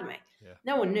England Academy. Yeah.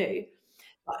 No one knew.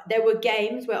 But there were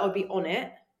games where I'd be on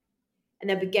it, and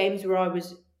there'd be games where I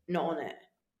was not on it.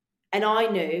 And I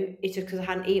knew it's just because I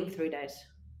hadn't eaten for 3 days.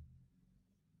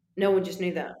 No one just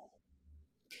knew that.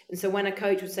 And so when a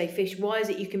coach would say, Fish, why is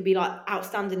it you can be like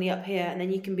outstandingly up here and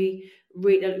then you can be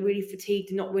really, really fatigued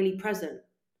and not really present?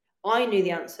 I knew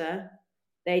the answer.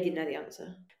 They didn't know the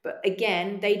answer. But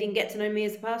again, they didn't get to know me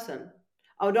as a person.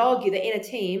 I would argue that in a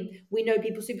team, we know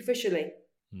people superficially,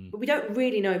 but we don't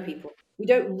really know people. We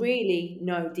don't really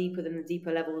know deeper than the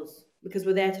deeper levels because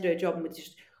we're there to do a job and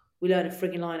we learn a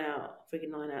frigging line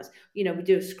outs. You know, we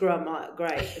do a scrum, like,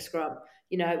 great, a scrum.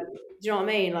 You know, do you know what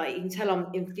I mean? Like, you can tell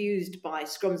I'm enthused by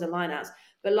scrums and lineouts.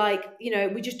 But, like, you know,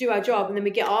 we just do our job and then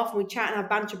we get off and we chat and have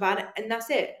banter about it and that's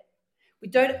it. We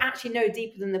don't actually know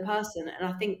deeper than the person. And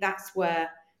I think that's where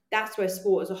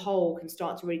sport as a whole can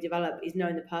start to really develop, is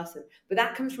knowing the person. But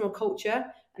that comes from a culture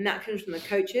and that comes from the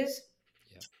coaches.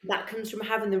 Yeah. That comes from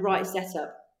having the right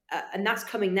setup. And that's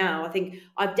coming now. I think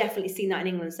I've definitely seen that in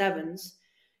England Sevens.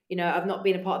 You know, I've not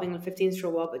been a part of England 15s for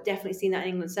a while, but definitely seen that in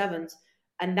England Sevens.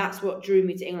 And that's what drew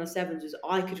me to England Sevens, was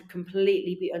I could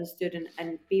completely be understood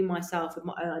and be myself with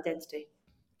my own identity.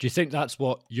 Do you think that's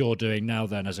what you're doing now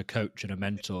then as a coach and a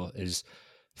mentor, is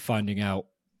finding out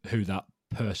who that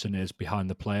person is behind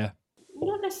the player?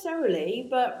 Not necessarily,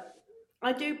 but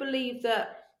I do believe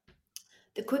that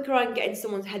the quicker I can get in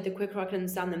someone's head, the quicker I can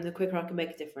understand them, the quicker I can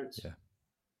make a difference. Yeah.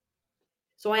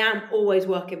 So I am always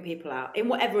working people out in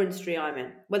whatever industry I'm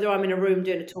in, whether I'm in a room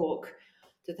doing a talk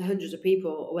to the hundreds of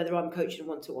people or whether I'm coaching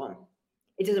one-to-one.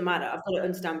 It doesn't matter. I've got to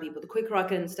understand people. The quicker I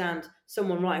can understand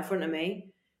someone right in front of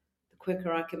me, the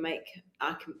quicker I can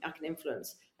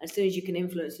influence. And as soon as you can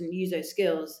influence and use those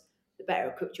skills, the better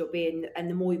equipped you'll be and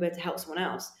the more you'll be able to help someone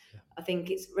else. Yeah. I think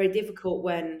it's very difficult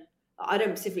when I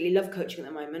don't specifically love coaching at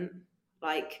the moment.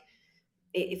 Like,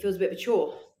 it feels a bit of a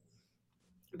chore.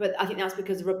 But I think that's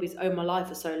because rugby's owned my life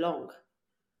for so long.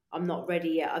 I'm not ready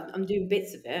yet. I'm doing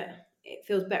bits of it. It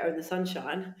feels better in the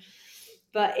sunshine.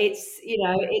 But it's, you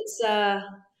know, it's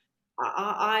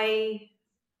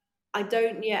I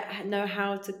don't yet know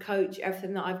how to coach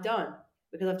everything that I've done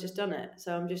because I've just done it.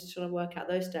 So I'm just trying to work out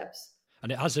those steps.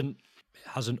 And it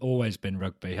hasn't always been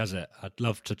rugby, has it? I'd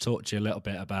love to talk to you a little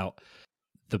bit about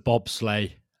the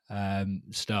bobsleigh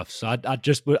stuff. So I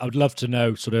would love to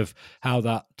know sort of how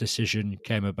that decision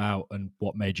came about and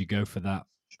what made you go for that.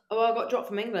 Oh, I got dropped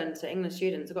from England to England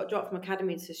students. I got dropped from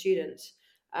academy to students.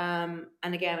 And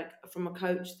again, from a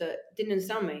coach that didn't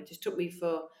understand me, just took me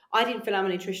for... I didn't fill out my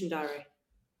nutrition diary,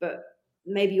 but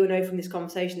maybe you'll know from this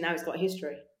conversation now it's got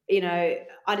history. You know,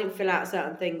 I didn't fill out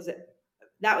certain things.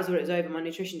 That was what it was over, my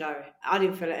nutrition diary. I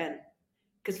didn't fill it in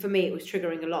because for me it was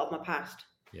triggering a lot of my past.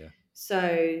 Yeah. So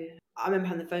I remember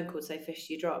having the phone call to say, Fish,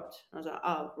 you dropped. I was like,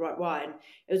 oh, right, why? And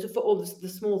it was for all the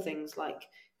small things, like,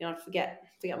 you know, I'd forget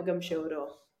my gum shield or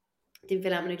didn't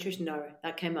fill out my nutrition diary.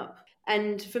 That came up.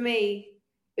 And for me,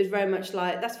 it was very much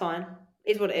like, that's fine.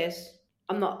 It is what it is.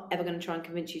 I'm not ever going to try and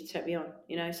convince you to take me on,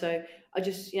 you know? So I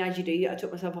just, you know, as you do, I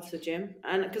took myself off to the gym.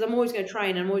 And because I'm always going to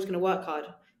train and I'm always going to work hard.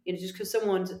 You know, just because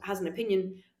someone has an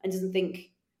opinion and doesn't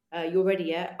think you're ready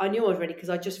yet. I knew I was ready because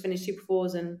I just finished Super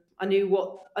Fours and I knew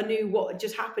what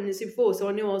just happened in Super Fours, so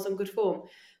I knew I was on good form.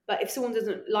 But if someone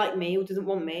doesn't like me or doesn't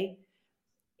want me,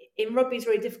 in rugby it's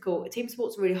very difficult. Team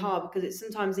sports are really hard because it's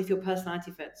sometimes if your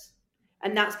personality fits,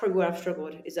 and that's probably where I've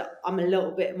struggled. Is that I'm a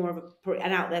little bit more of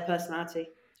an out there personality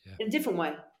in a different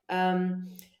way.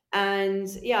 And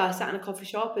yeah, I sat in a coffee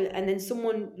shop and then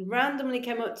someone randomly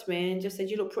came up to me and just said,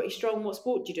 "You look pretty strong. What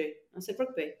sport do you do?" I said,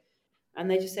 "Rugby."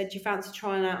 And they just said, "Do you fancy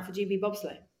trying out for GB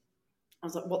bobsleigh?" I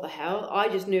was like, what the hell? I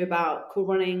just knew about Cool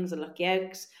Runnings and Lucky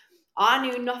Eggs. I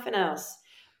knew nothing else.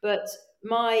 But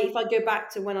if I go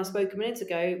back to when I spoke a minute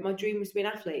ago, my dream was to be an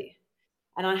athlete.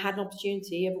 And I had an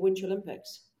opportunity of a Winter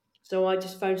Olympics. So I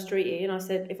just phoned Streety and I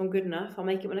said, if I'm good enough, I'll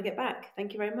make it when I get back.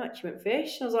 Thank you very much. He went,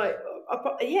 Fish. I was like,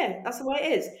 yeah, that's the way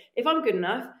it is. If I'm good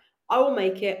enough, I will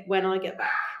make it when I get back.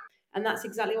 And that's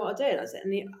exactly what I did. I said,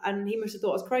 and he must have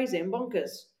thought I was crazy and bonkers.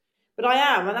 But I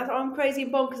am, and I'm crazy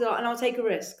and bonkers, and I'll take a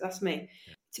risk. That's me.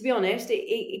 To be honest,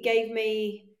 it gave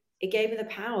me the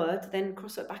power to then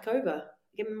cross it back over.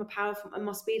 It gave me my power and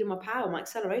my speed and my power, my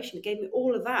acceleration. It gave me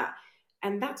all of that,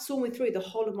 and that saw me through the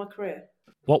whole of my career.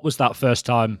 What was that first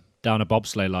time down a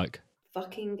bobsleigh like?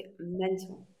 Fucking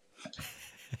mental.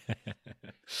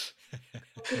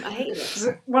 I hated it. Is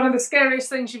it one of the scariest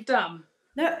things you've done?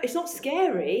 No, it's not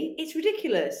scary. It's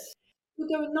ridiculous. We're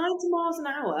going 90 miles an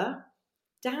hour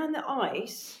down the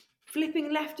ice,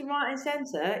 flipping left and right and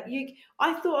centre.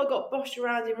 I thought I got boshed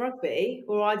around in rugby,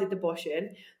 or I did the boshing,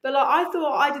 but like I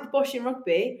thought I did the boshing in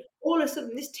rugby. All of a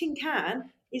sudden, this tin can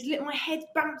is lit. My head's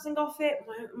bouncing off it.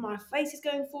 My face is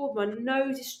going forward. My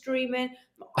nose is streaming.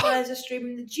 My eyes are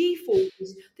streaming. The G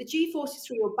forces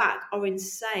through your back are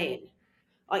insane.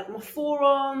 Like my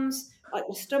forearms, like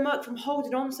my stomach from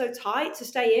holding on so tight to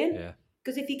stay in. Yeah.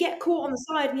 Because if you get caught on the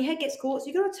side and your head gets caught, so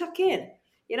you got to tuck in,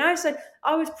 you know? So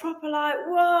I was proper like,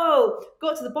 whoa,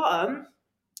 got to the bottom.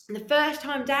 And the first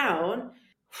time down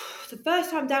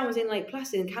was in Lake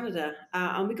Placid in Canada.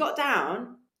 And we got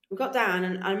down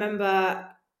and I remember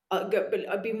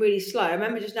I'd been really slow. I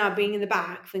remember just now being in the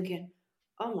back thinking,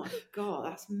 oh my God,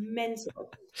 that's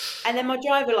mental. And then my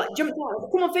driver like jumped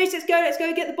out, come on, Fish, let's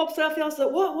go get the bobsled off. I was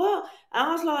like, what? And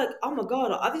I was like, oh my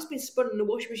God, I've just been spun in the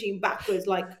washing machine backwards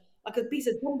like a piece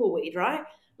of tumbleweed, right?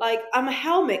 Like I'm a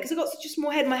helmet, because I got such a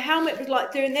small head, my helmet was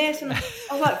like doing this, and I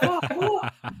was like, what?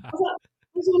 I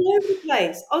was all over the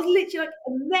place. I was literally like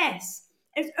a mess.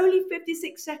 It was only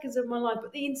 56 seconds of my life,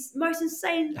 but the most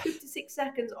insane 56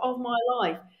 seconds of my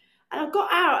life. And I got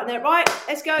out and they're right,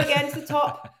 let's go again to the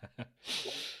top.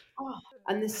 Oh.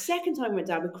 And the second time we went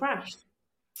down, we crashed.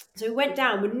 So we went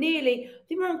down, I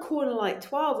think we're on corner like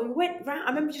 12. And we went round, I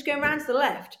remember just going round to the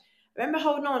left. I remember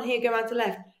holding on here, going round to the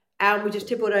left. And we just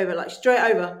tippled over, like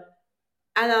straight over.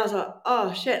 And I was like,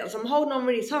 oh shit. So I'm holding on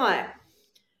really tight.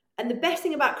 And the best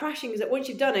thing about crashing is that once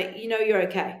you've done it, you know you're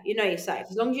okay. You know you're safe.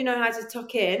 As long as you know how to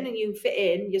tuck in and you fit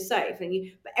in, you're safe.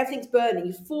 But everything's burning.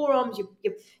 Your forearms,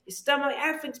 your stomach,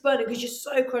 everything's burning because you're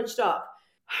so crunched up.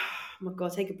 Oh my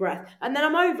God, take a breath. And then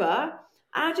I'm over,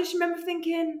 and I just remember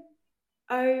thinking,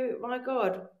 oh my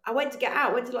God. I went to get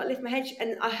out, went to like lift my head,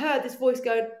 and I heard this voice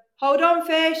going, hold on,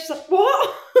 Fish. It's like,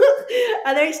 what?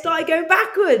 And then it started going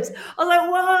backwards. I was like,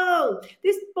 whoa,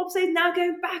 this bobsleigh is now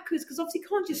going backwards, because obviously you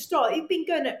can't just start. It's been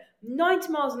going at 90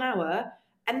 miles an hour,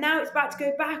 and now it's about to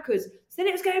go backwards. So then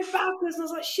it was going backwards, and I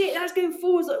was like, shit, now it's going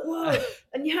forwards. Like, whoa.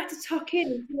 And you had to tuck in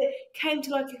until it came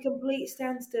to like a complete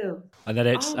standstill. And then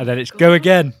it's go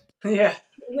again. Yeah.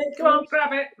 Come on,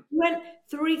 grab it. We went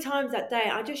 3 times that day.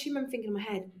 I just remember thinking in my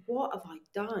head, what have I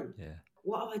done? Yeah.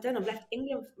 What have I done? I've left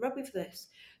England rugby for this.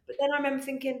 But then I remember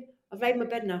thinking, I've laid my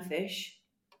bed now, Fish.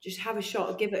 Just have a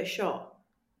shot, give it a shot.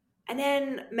 And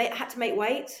then I had to make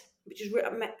weight, which is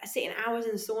sitting hours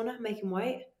in the sauna making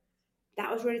weight.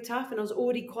 That was really tough, and I was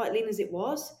already quite lean as it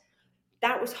was.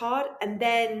 That was hard. And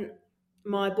then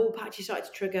my ball patches started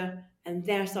to trigger, and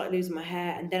then I started losing my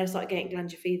hair, and then I started getting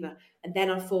glandular fever. And then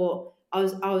I thought I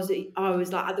was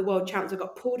like at the World Champs. I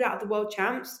got pulled out of the World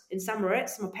Champs in St.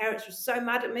 Moritz. My parents were so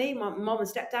mad at me. My mom and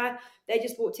stepdad, they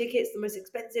just bought tickets, the most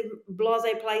expensive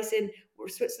blasé place in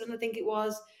Switzerland, I think it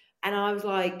was. And I was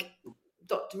like,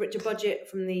 Dr. Richard Budget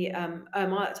from the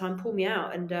OMI at the time pulled me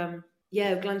out, and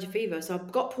glandular fever. So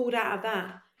I got pulled out of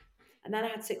that, and then I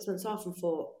had 6 months off and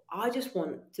thought, I just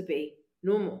want to be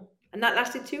normal. And that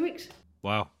lasted 2 weeks.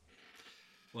 Wow.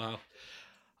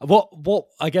 What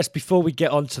I guess before we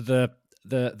get on to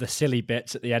the silly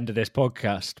bits at the end of this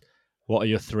podcast, what are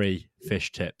your 3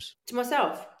 fish tips? To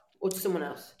myself or to someone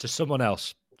else? To someone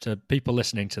else, to people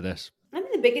listening to this. I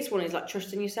think the biggest one is like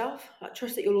trusting yourself. Like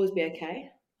trust that you'll always be okay.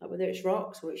 Like whether it's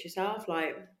rocks or it's yourself,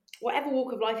 like whatever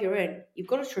walk of life you're in, you've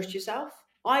got to trust yourself.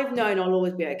 I've known I'll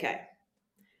always be okay.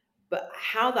 But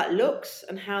how that looks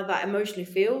and how that emotionally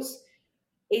feels,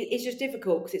 it's just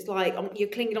difficult, because it's like you're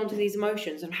clinging onto these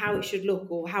emotions and how it should look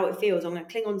or how it feels. I'm going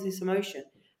to cling onto this emotion,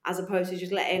 as opposed to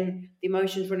just letting the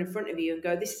emotions run in front of you and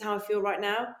go, this is how I feel right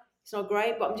now. It's not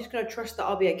great, but I'm just going to trust that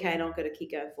I'll be okay and I'm going to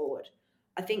keep going forward.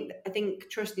 I think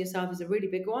trusting yourself is a really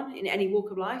big one in any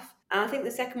walk of life. And I think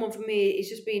the second one for me is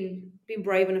just being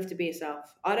brave enough to be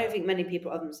yourself. I don't think many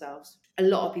people are themselves. A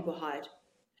lot of people hide.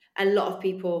 And a lot of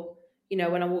people, you know,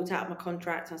 when I walked out of my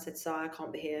contract and I said, sorry, I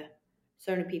can't be here.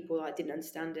 So many people didn't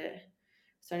understand it.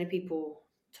 So many people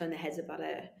turned their heads about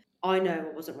it. I know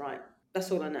it wasn't right. That's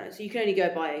all I know. So you can only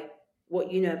go by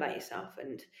what you know about yourself.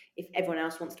 And if everyone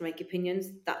else wants to make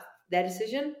opinions, that's their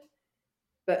decision.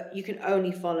 But you can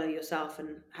only follow yourself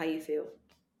and how you feel.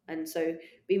 And so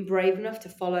being brave enough to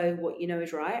follow what you know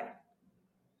is right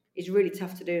is really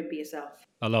tough to do and be yourself.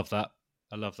 I love that.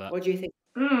 What do you think?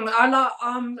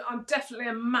 I'm definitely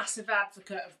a massive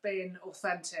advocate of being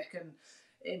authentic, and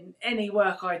in any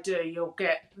work I do, you'll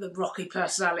get the Rocky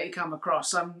personality come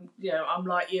across. I'm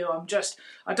like you.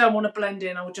 I don't want to blend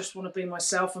in. I just want to be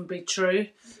myself and be true.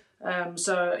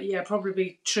 So yeah, probably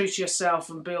be true to yourself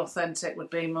and be authentic would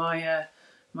be my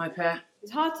my pair.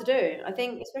 It's hard to do. I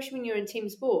think, especially when you're in team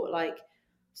sport. Like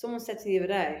someone said to me the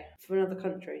other day from another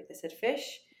country, they said,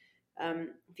 "Fish,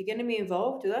 if you're going to be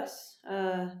involved with us,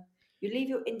 you leave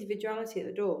your individuality at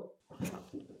the door."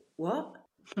 What?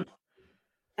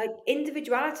 Like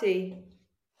individuality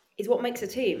is what makes a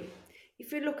team.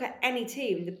 If you look at any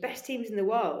team, the best teams in the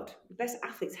world, the best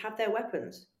athletes have their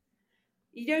weapons.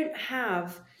 You don't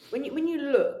have when you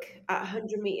look at a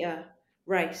 100-meter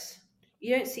race,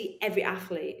 you don't see every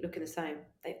athlete looking the same.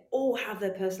 They all have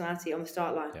their personality on the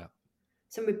start line. Yeah.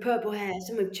 Some with purple hair,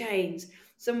 some with chains,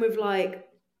 some with like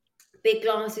big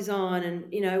glasses on,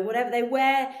 and whatever they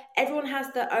wear. Everyone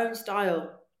has their own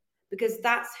style because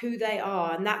that's who they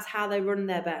are and that's how they run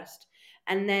their best.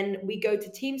 And then we go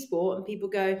to team sport and people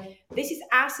go, "This is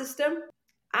our system,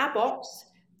 our box.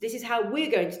 This is how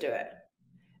we're going to do it."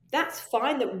 That's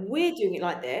fine that we're doing it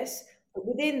like this, but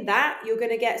within that, you're going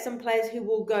to get some players who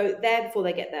will go there before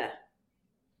they get there,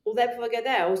 or there before they get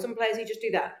there, or some players who just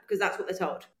do that because that's what they're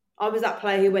told. I was that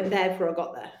player who went there before I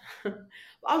got there. But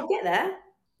I'll get there,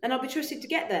 and I'll be trusted to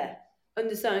get there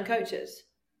under certain coaches.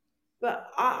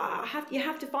 But you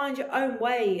have to find your own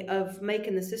way of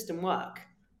making the system work.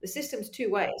 The system's two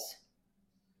ways.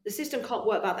 The system can't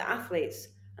work without the athletes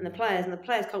and the players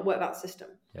can't work without the system.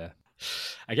 Yeah.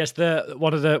 I guess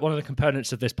one of the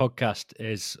components of this podcast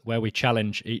is where we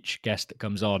challenge each guest that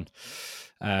comes on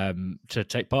to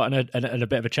take part in a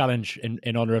bit of a challenge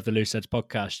in honor of the Loose Heads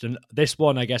podcast. And this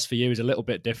one, I guess, for you is a little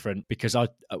bit different because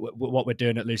what we're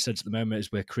doing at Loose Heads at the moment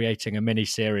is we're creating a mini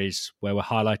series where we're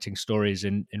highlighting stories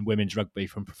in women's rugby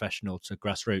from professional to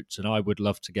grassroots. And I would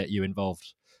love to get you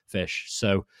involved, Fish.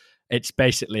 So it's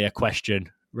basically a question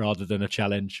rather than a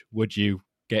challenge. Would you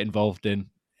get involved in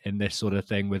this sort of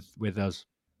thing with us?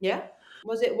 Yeah.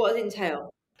 What does it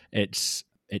entail? It's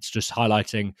just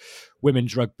highlighting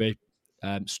women's rugby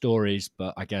stories,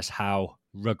 but I guess how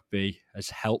rugby has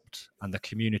helped and the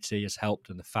community has helped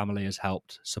and the family has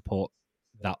helped support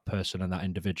that person and that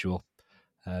individual.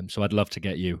 So I'd love to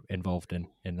get you involved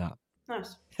in that.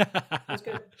 Nice. That's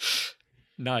good.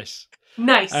 Nice.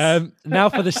 Now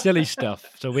for the silly stuff.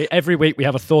 So every week we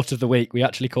have a thought of the week. We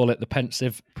actually call it the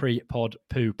Pensive Pre-Pod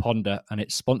Poo Ponder, and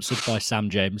it's sponsored by Sam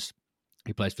James,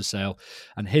 who plays for Sale.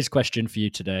 And his question for you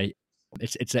today,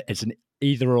 it's an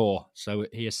either or. So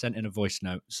he has sent in a voice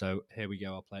note. So here we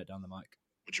go. I'll play it down the mic.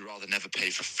 Would you rather never pay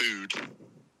for food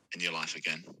in your life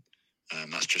again?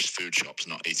 That's just food shops,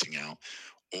 not eating out.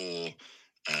 Or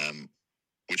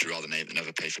would you rather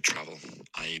never pay for travel,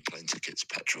 i.e. plane tickets,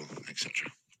 petrol, etc.?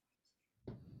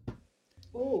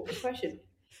 Oh, good question.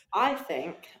 I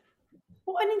think,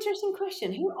 what an interesting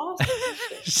question. Who asked this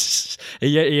question?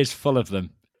 He is full of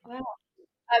them. Wow.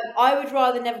 I would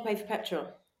rather never pay for petrol.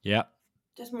 Yeah.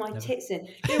 Just my tits in.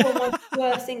 You know, one of my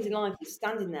worst things in life is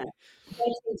standing there,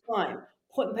 wasting time,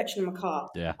 putting petrol in my car.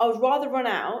 Yeah. I would rather run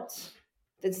out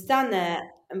than stand there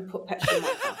and put petrol in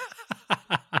my car.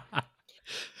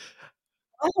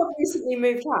 I have recently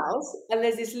moved house, and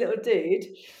there's this little dude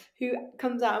who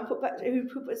comes out and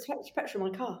puts petrol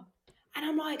in my car. And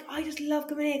I'm like, I just love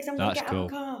coming here because I'm going to get out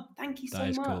of my car. Thank you so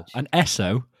much. Cool. And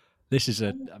Esso,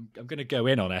 I'm going to go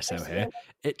in on Esso here.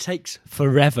 It takes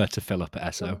forever to fill up at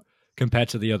Esso compared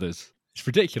to the others. It's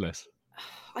ridiculous.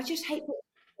 I just hate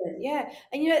it. Yeah.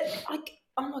 And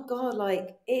oh my God,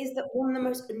 like, it is one of the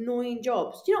most annoying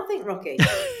jobs. Do you not think, Rocky?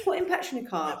 Putting petrol in a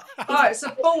car. It's a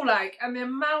ball ache, and the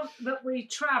amount that we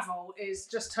travel is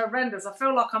just horrendous. I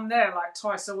feel like I'm there like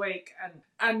twice a week,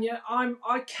 and yeah,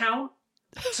 I count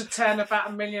to 10 about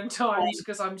 1 million times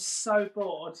because I'm so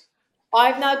bored.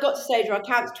 I've now got to stage where I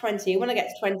count to 20. When I get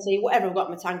to 20, whatever I've got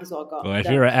in my tank is what I've got. Well, if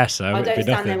you're at Esso, I don't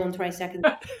stand there more than 20 seconds.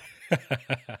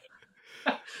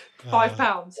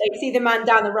 £5. So you see the man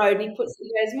down the road and he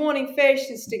goes, "Morning, Fish,"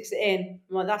 and sticks it in.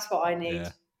 I'm like, that's what I need.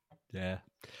 Yeah.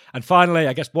 And finally,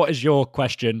 I guess, what is your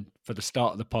question for the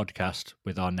start of the podcast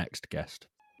with our next guest?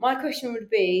 My question would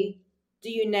be,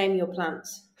 do you name your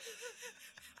plants?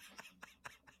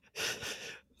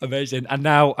 Amazing. And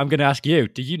now I'm going to ask you,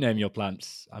 do you name your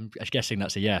plants? I'm guessing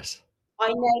that's a yes. I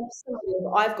name some of them,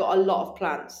 but I've got a lot of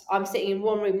plants. I'm sitting in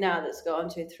one room now that's got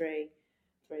 1, 2, 3,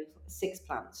 6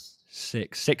 plants.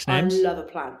 Six names? I love a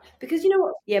plant. Because you know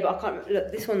what? Yeah, but I can't remember.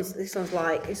 Look, this one's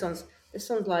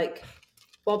like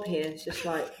Bob here. It's just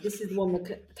like, this is the one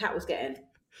the cat was getting.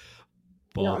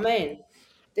 Bob. You know what I mean?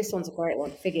 This one's a great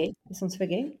one. Figgy. This one's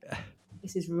Figgy.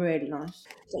 This is really nice.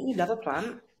 Don't you love a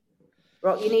plant?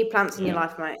 Rock, you need plants in your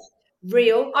life, mate.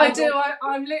 Real. I do.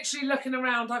 I'm literally looking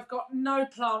around. I've got no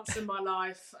plants in my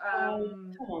life.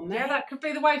 Come on, mate. Yeah, that could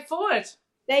be the way forward.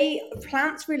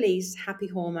 Plants release happy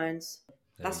hormones.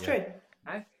 That's you go. true.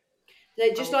 Okay.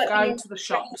 They're just I will like go being to the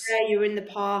shops. there, you're in the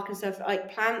park and stuff.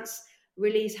 Like plants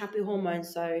release happy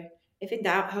hormones. So if in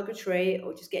doubt, hug a tree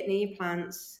or just get near your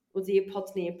plants or do your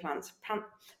pods near your plants.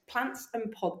 Plants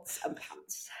and pods and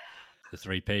plants. The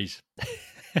 3 Ps.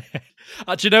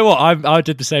 Do you know what? I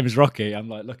did the same as Rocky. I'm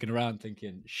like looking around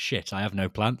thinking, shit, I have no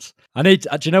plants. I need.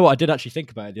 Do you know what? I did actually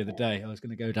think about it the other day. I was going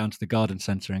to go down to the garden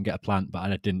centre and get a plant, but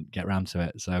I didn't get around to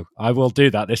it. So I will do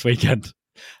that this weekend.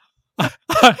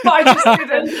 But I just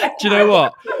didn't. Do you know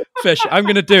what, Fish? I'm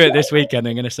going to do it this weekend.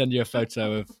 I'm going to send you a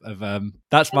photo of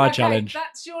that's my Okay, challenge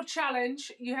That's your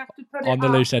challenge. You have to put on it the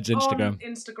up Loose Heads on Instagram.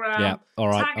 Instagram. Yeah, all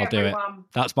right, Tag I'll do it. everyone.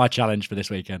 That's my challenge for this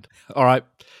weekend. All right,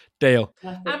 deal.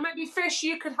 And maybe Fish,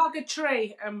 you could hug a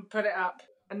tree and put it up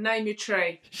and name your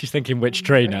tree. She's thinking which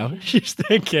tree now. She's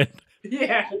thinking.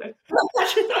 Yeah. I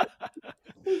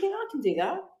can do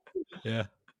that. Yeah.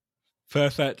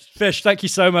 Perfect. Fish, thank you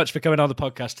so much for coming on the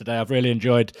podcast today. I've really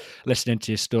enjoyed listening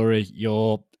to your story.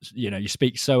 You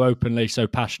speak so openly, so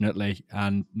passionately,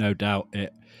 and no doubt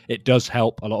it does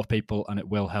help a lot of people and it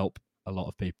will help a lot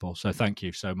of people. So thank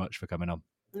you so much for coming on.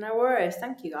 No worries.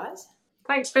 Thank you, guys.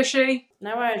 Thanks, Fishy.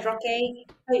 No worries, Rocky.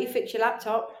 Hope you fix your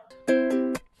laptop.